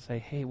look at it and say,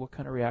 hey, what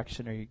kind of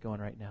reaction are you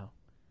going right now?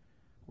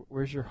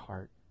 Where's your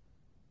heart?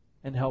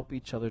 And help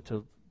each other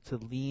to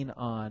lean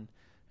on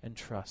and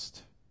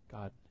trust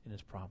God in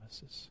His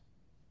promises.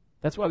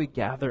 That's why we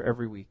gather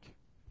every week,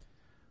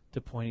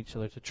 to point each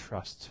other to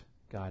trust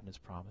God and His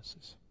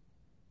promises.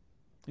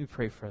 Let me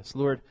pray for us.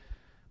 Lord,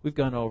 we've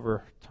gone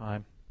over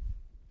time.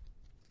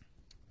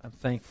 I'm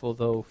thankful,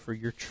 though, for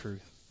your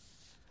truth.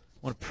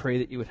 I want to pray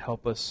that you would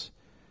help us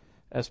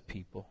as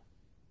people,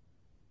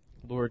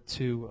 Lord,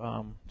 to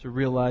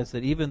realize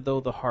that even though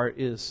the heart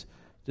is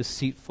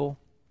deceitful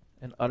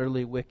and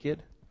utterly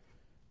wicked,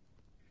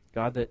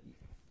 God,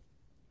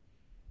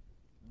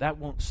 that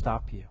won't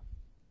stop you.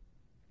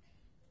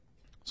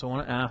 So I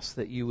want to ask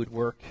that you would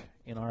work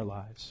in our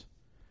lives.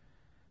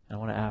 And I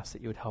want to ask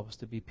that you would help us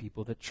to be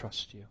people that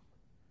trust you.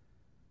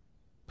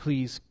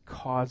 Please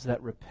cause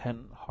that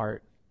repentant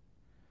heart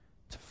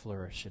to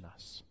flourish in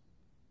us.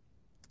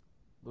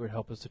 Lord,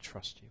 help us to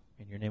trust you.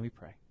 In your name we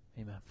pray.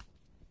 Amen.